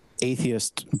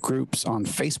atheist groups on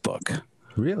Facebook.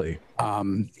 Really?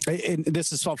 And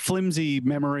this is all flimsy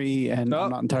memory, and I'm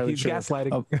not entirely sure.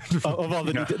 Gaslighting. Of all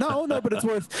the details. No, but it's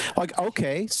worth like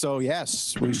okay. So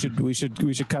yes, we should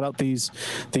cut out these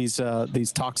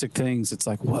toxic things. It's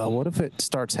like, well, what if it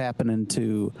starts happening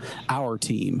to our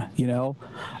team? You know,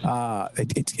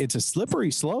 it's a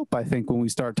slippery slope. I think when we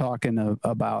start talking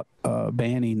about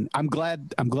banning, I'm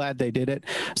glad they did it.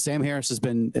 Sam Harris has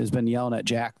been yelling at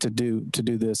Jack to do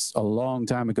this a long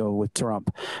time ago with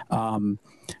Trump.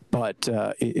 But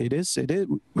it is.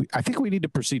 I think we need to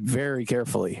proceed very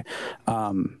carefully.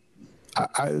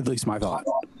 At least my thought.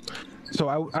 So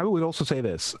I would also say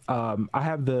this. I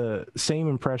have the same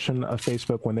impression of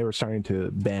Facebook when they were starting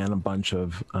to ban a bunch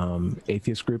of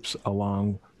atheist groups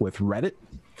along with Reddit.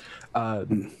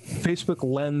 Facebook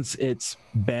lends its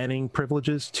banning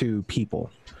privileges to people.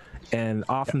 And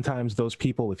oftentimes those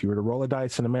people, if you were to roll a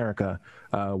dice in America,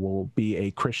 will be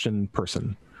a Christian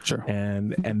person. Sure.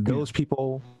 And those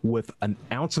people with an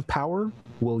ounce of power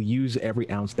will use every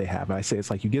ounce they have. I say it's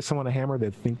like you give someone a hammer,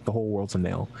 they think the whole world's a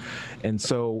nail. And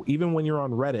so even when you're on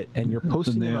Reddit and you're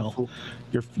posting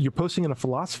you're posting in a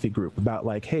philosophy group about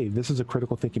like, hey, this is a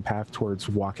critical thinking path towards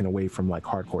walking away from like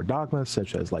hardcore dogmas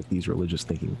such as like these religious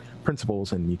thinking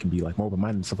principles, and you can be like more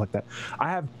open-minded and stuff like that.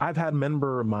 I've had a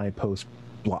member of my post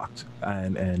blocked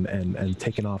and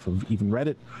taken off of even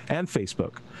Reddit and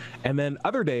Facebook. And then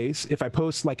other days, if I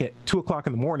post like at 2:00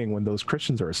 in the morning when those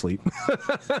Christians are asleep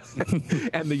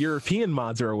and the European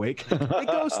mods are awake, it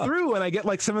goes through and I get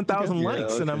like 7,000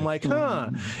 likes. Okay. And I'm like,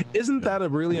 isn't that a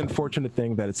really unfortunate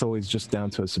thing that it's always just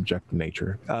down to a subjective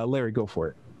nature? Larry, go for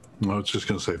it. Well, I was just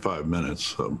going to say 5 minutes,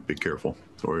 so be careful.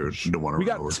 Or you don't want to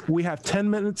run over. We have 10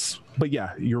 minutes, but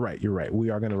yeah, you're right. We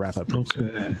are going to wrap up.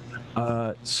 Okay.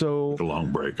 So a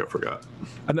long break, I forgot.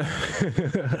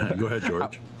 Go ahead,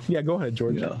 George. Yeah, go ahead,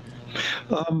 George. Yeah.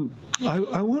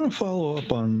 I want to follow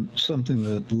up on something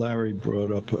that Larry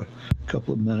brought up a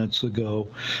couple of minutes ago.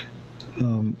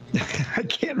 I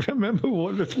can't remember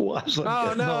what it was.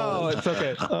 It's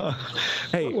okay.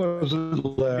 Hey, what was it,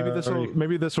 Larry?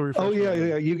 maybe this will refresh. Oh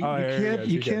yeah. You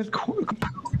can't.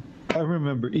 I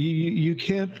remember. You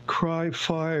can't cry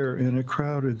fire in a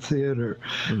crowded theater.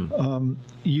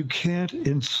 You can't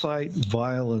incite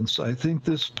violence. I think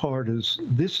this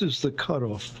is the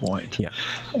cutoff point. Yeah.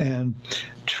 And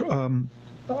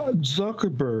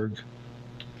Zuckerberg,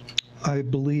 I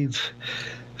believe,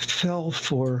 fell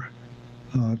for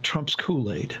Trump's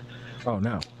Kool-Aid. Oh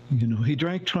no! You know, he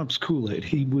drank Trump's Kool-Aid.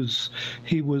 He was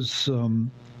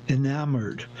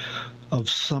enamored of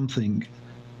something.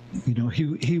 You know,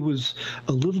 he was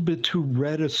a little bit too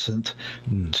reticent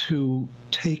to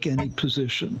take any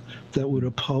position that would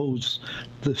oppose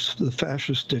the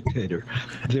fascist dictator.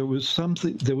 There was some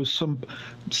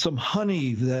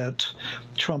honey that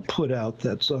Trump put out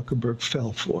that Zuckerberg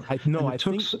fell for.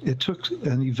 It took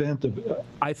an event of.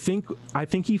 I think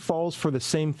he falls for the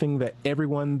same thing that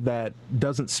everyone that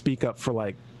doesn't speak up for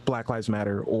like Black Lives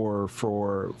Matter or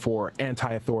for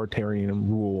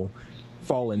anti-authoritarian rule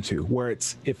fall into, where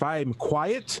it's if I'm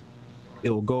quiet,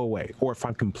 it'll go away, or if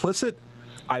I'm complicit,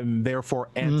 I'm therefore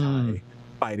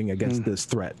fighting against this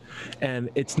threat.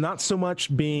 And it's not so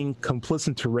much being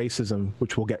complicit to racism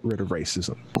which will get rid of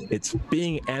racism. It's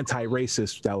being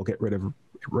anti-racist that will get rid of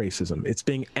racism. It's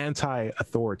being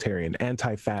anti-authoritarian,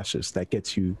 anti-fascist that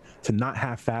gets you to not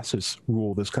have fascists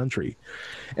rule this country.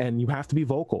 And you have to be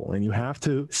vocal and you have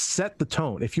to set the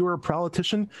tone. If you're a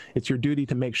politician, it's your duty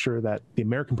to make sure that the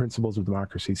American principles of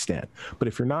democracy stand. But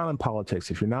if you're not in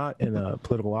politics, if you're not in a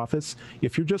political office,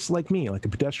 if you're just like me, like a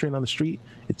pedestrian on the street,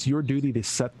 it's your duty to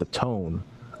set the tone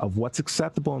of what's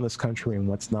acceptable in this country and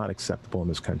what's not acceptable in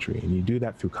this country. And you do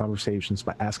that through conversations,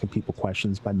 by asking people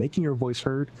questions, by making your voice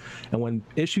heard. And when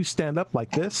issues stand up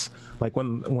like this, like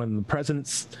when the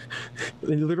president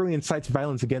literally incites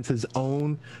violence against his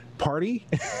own party,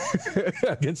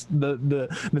 against the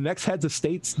next heads of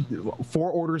states 4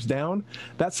 orders down,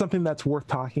 that's something that's worth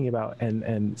talking about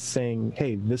and saying,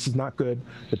 hey, this is not good.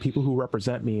 The people who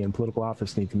represent me in political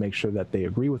office need to make sure that they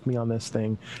agree with me on this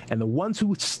thing. And the ones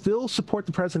who still support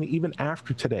the president even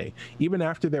after today, even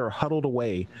after they were huddled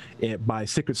away by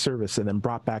Secret Service and then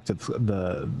brought back to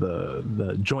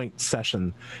the joint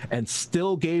session and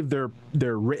still gave their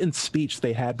written speech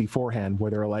they had beforehand,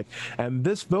 where they were like, and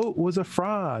this vote was a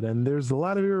fraud and there's a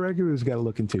lot of irregularities we got to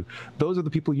look into. Those are the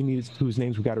people whose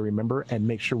names we got to remember and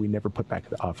make sure we never put back in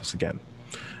the office again.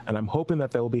 And I'm hoping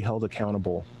that they'll be held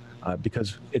accountable,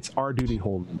 because it's our duty to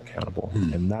hold them accountable.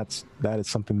 And that is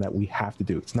something that we have to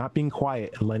do. It's not being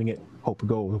quiet and letting it hope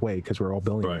go away because we're all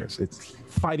billionaires. Right. It's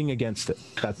fighting against it.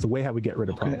 That's the way how we get rid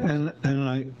of problems.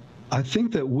 And I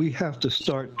think that we have to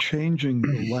start changing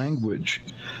the language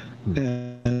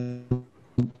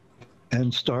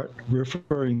and start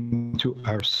referring to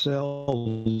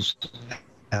ourselves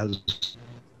as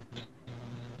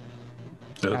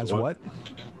what?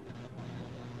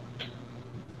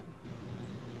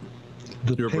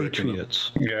 The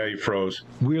Patriots. Yeah, he froze.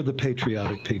 We're the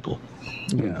patriotic people.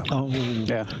 Yeah. Oh,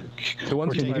 Yeah. The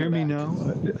ones can you hear me now?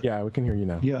 Yeah, we can hear you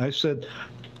now. Yeah, I said,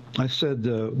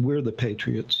 we're the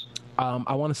patriots.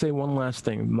 I want to say one last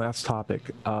thing, last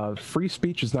topic. Free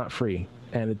speech is not free,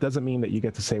 and it doesn't mean that you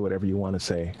get to say whatever you want to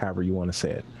say, however you want to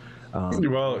say it.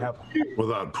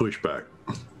 Without pushback.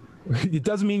 It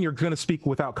doesn't mean you're going to speak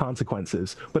without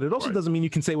consequences, but it also doesn't mean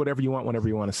you can say whatever you want whenever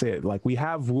you want to say it. Like, we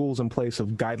have rules in place of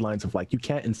guidelines of, like, you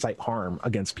can't incite harm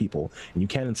against people and you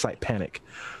can't incite panic.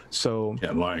 So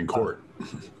can't lie in court.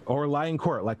 Or lie in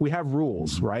court. Like, we have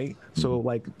rules, right? So,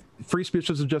 like, free speech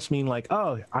doesn't just mean like,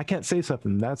 oh, I can't say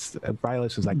something. That's a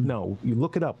violation. It's like, no, you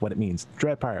look it up what it means.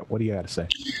 Dread Pirate, what do you got to say?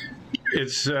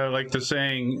 It's like the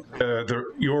saying,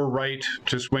 your right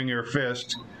to swing your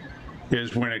fist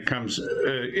is when it comes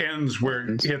ends where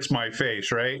it hits my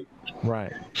face, right?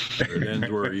 Right. It ends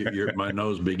where my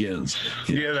nose begins.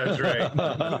 Yeah, that's right.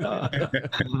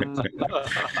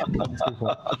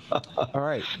 All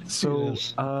right. So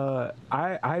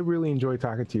I really enjoyed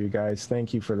talking to you guys.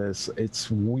 Thank you for this.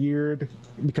 It's weird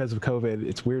because of COVID.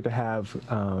 It's weird to have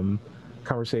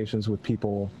conversations with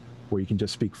people where you can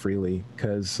just speak freely,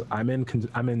 because I'm in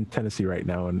Tennessee right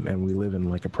now and we live in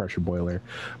like a pressure boiler,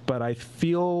 but I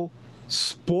feel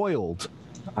spoiled.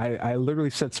 I literally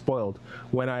said spoiled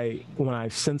when I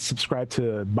since subscribed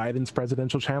to Biden's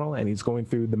presidential channel, and he's going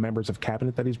through the members of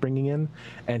cabinet that he's bringing in,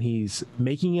 and he's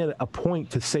making it a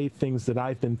point to say things that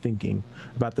I've been thinking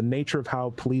about the nature of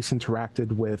how police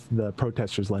interacted with the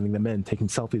protesters, letting them in, taking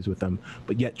selfies with them,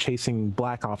 but yet chasing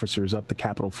black officers up the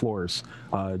Capitol floors,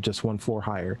 just one floor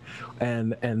higher,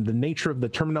 and the nature of the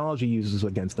terminology uses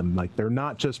against them. Like, they're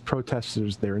not just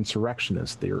protesters, they're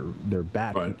insurrectionists, they're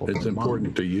bad people. It's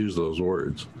important to use those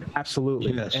words.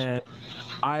 Absolutely. Yes. And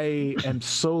I am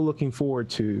so looking forward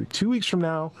to 2 weeks from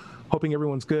now, hoping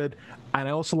everyone's good. And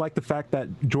I also like the fact that,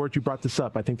 George, you brought this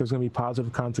up. I think there's going to be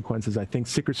positive consequences. I think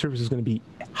Secret Service is going to be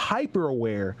hyper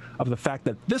aware of the fact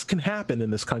that this can happen in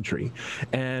this country.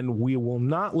 And we will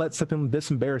not let something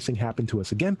this embarrassing happen to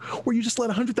us again, where you just let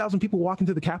 100,000 people walk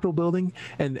into the Capitol building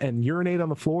and urinate on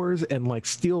the floors and like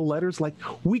steal letters. Like,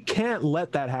 we can't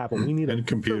let that happen. We need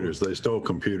computers. They stole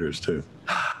computers too.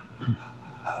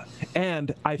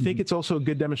 And I think it's also a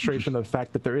good demonstration of the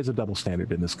fact that there is a double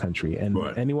standard in this country. And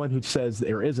anyone who says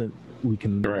there isn't, we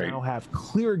can now have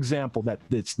clear example that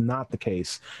it's not the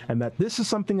case. And that this is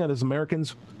something that as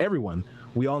Americans, everyone,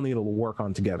 we all need to work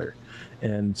on together.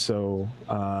 And so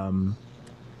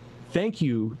thank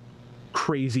you,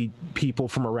 crazy people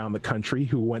from around the country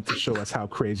who went to show us how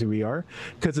crazy we are,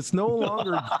 because it's no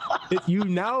longer you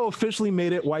now officially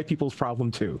made it white people's problem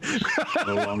too.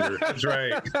 No longer. That's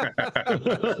right.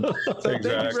 So thank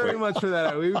you very much for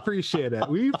that. We appreciate it.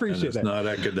 We appreciate it's not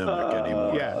academic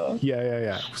anymore.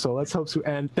 Yeah. So let's hope so.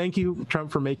 And thank you,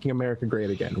 Trump, for making America great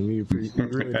again. We really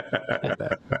appreciate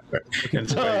that.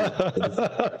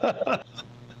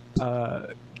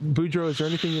 Boudreaux, is there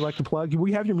anything you'd like to plug?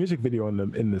 We have your music video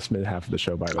in this mid half of the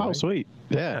show, by the way. Oh, sweet.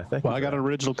 Yeah. Well, I got an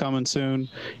original coming soon.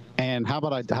 And how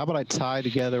about I tie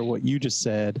together what you just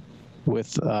said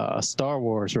with a Star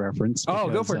Wars reference. Oh,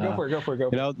 go for it. You know,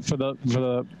 for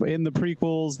the in the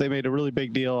prequels, they made a really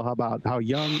big deal about how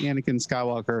young Anakin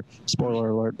Skywalker, spoiler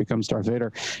alert, becomes Darth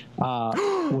Vader,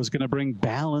 was going to bring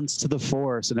balance to the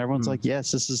Force, and everyone's like,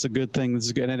 yes, this is a good thing. This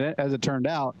is good. And as it turned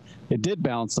out, it did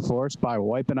balance the Force by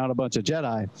wiping out a bunch of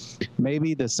Jedi.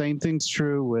 Maybe the same thing's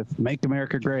true with Make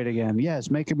America Great Again. Yes,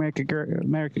 Make America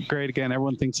Great Again.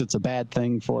 Everyone thinks it's a bad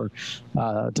thing for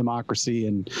democracy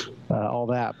and all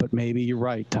that, but maybe you're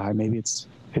right, Ty. Maybe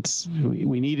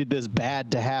we needed this bad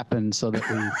to happen so that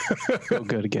we feel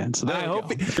good again. So I hope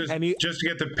just to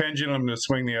get the pendulum to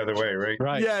swing the other way, right?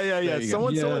 Right. Yeah.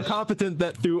 Someone's so incompetent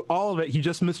that through all of it, he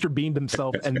just Mr. Beaned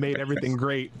himself and made everything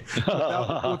great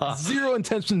with zero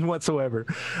intentions whatsoever.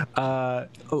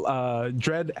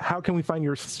 Dredd, how can we find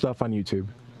your stuff on YouTube?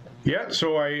 Yeah,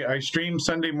 so I stream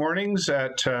Sunday mornings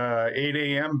at 8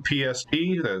 a.m. PST,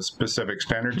 the Pacific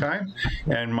Standard Time,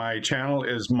 and my channel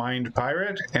is Mind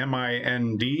Pirate,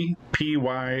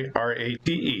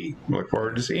 MINDPYRATE. Look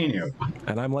forward to seeing you.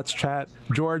 And I'm Let's Chat.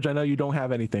 George, I know you don't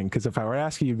have anything, because if I were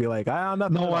asking you, you'd be like,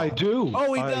 nothing. No, I do.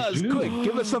 Oh, he does. Quick,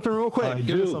 give us something real quick.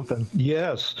 Give us something.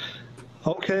 Yes.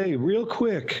 Okay, real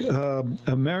quick.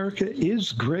 America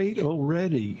is great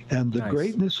already, and the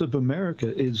greatness of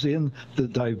America is in the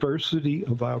diversity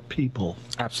of our people.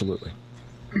 Absolutely.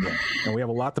 Yeah. And we have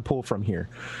a lot to pull from here.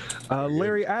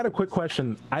 Larry, I had a quick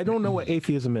question. I don't know what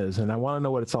atheism is, and I want to know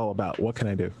what it's all about. What can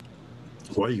I do?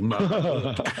 Well, you might. I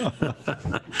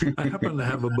happen to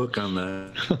have a book on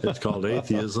that. It's called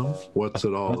Atheism. What's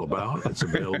it all about? It's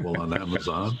available on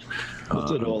Amazon.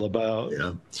 What's it all about?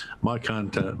 Yeah. My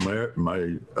content,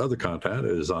 my other content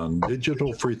is on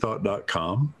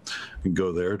digitalfreethought.com. You can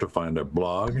go there to find a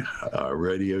blog,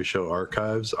 radio show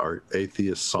archives, our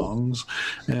atheist songs,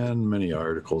 and many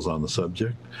articles on the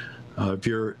subject. If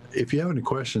you have any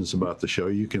questions about the show,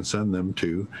 you can send them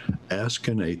to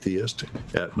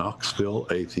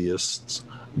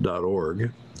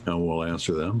AskAnAtheist@KnoxvilleAtheists.org, and we'll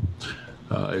answer them.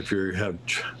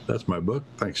 That's my book.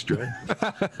 Thanks, Dre.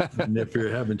 And if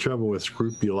you're having trouble with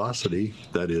scrupulosity,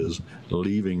 that is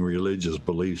leaving religious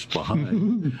beliefs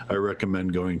behind, I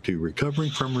recommend going to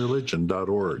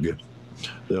recoveringfromreligion.org.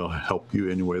 They'll help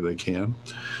you any way they can.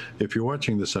 If you're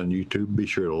watching this on YouTube, be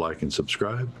sure to like and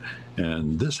subscribe.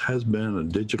 And this has been a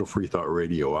Digital Free Thought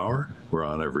Radio Hour. We're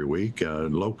on every week,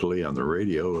 locally on the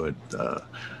radio at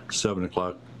 7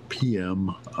 o'clock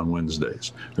p.m. on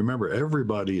Wednesdays. Remember,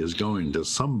 everybody is going to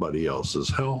somebody else's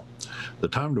hell. The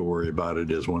time to worry about it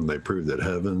is when they prove that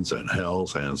heavens and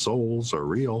hells and souls are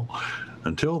real.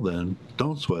 Until then,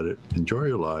 don't sweat it. Enjoy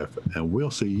your life. And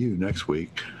we'll see you next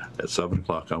week at 7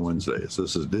 o'clock on Wednesdays.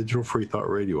 This is Digital Free Thought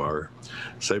Radio Hour.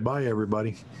 Say bye,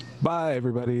 everybody. Bye,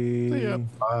 everybody. See ya.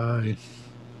 Bye.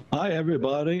 Hi,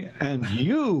 everybody. And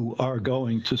you are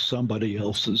going to somebody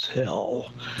else's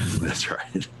hell. That's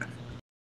right.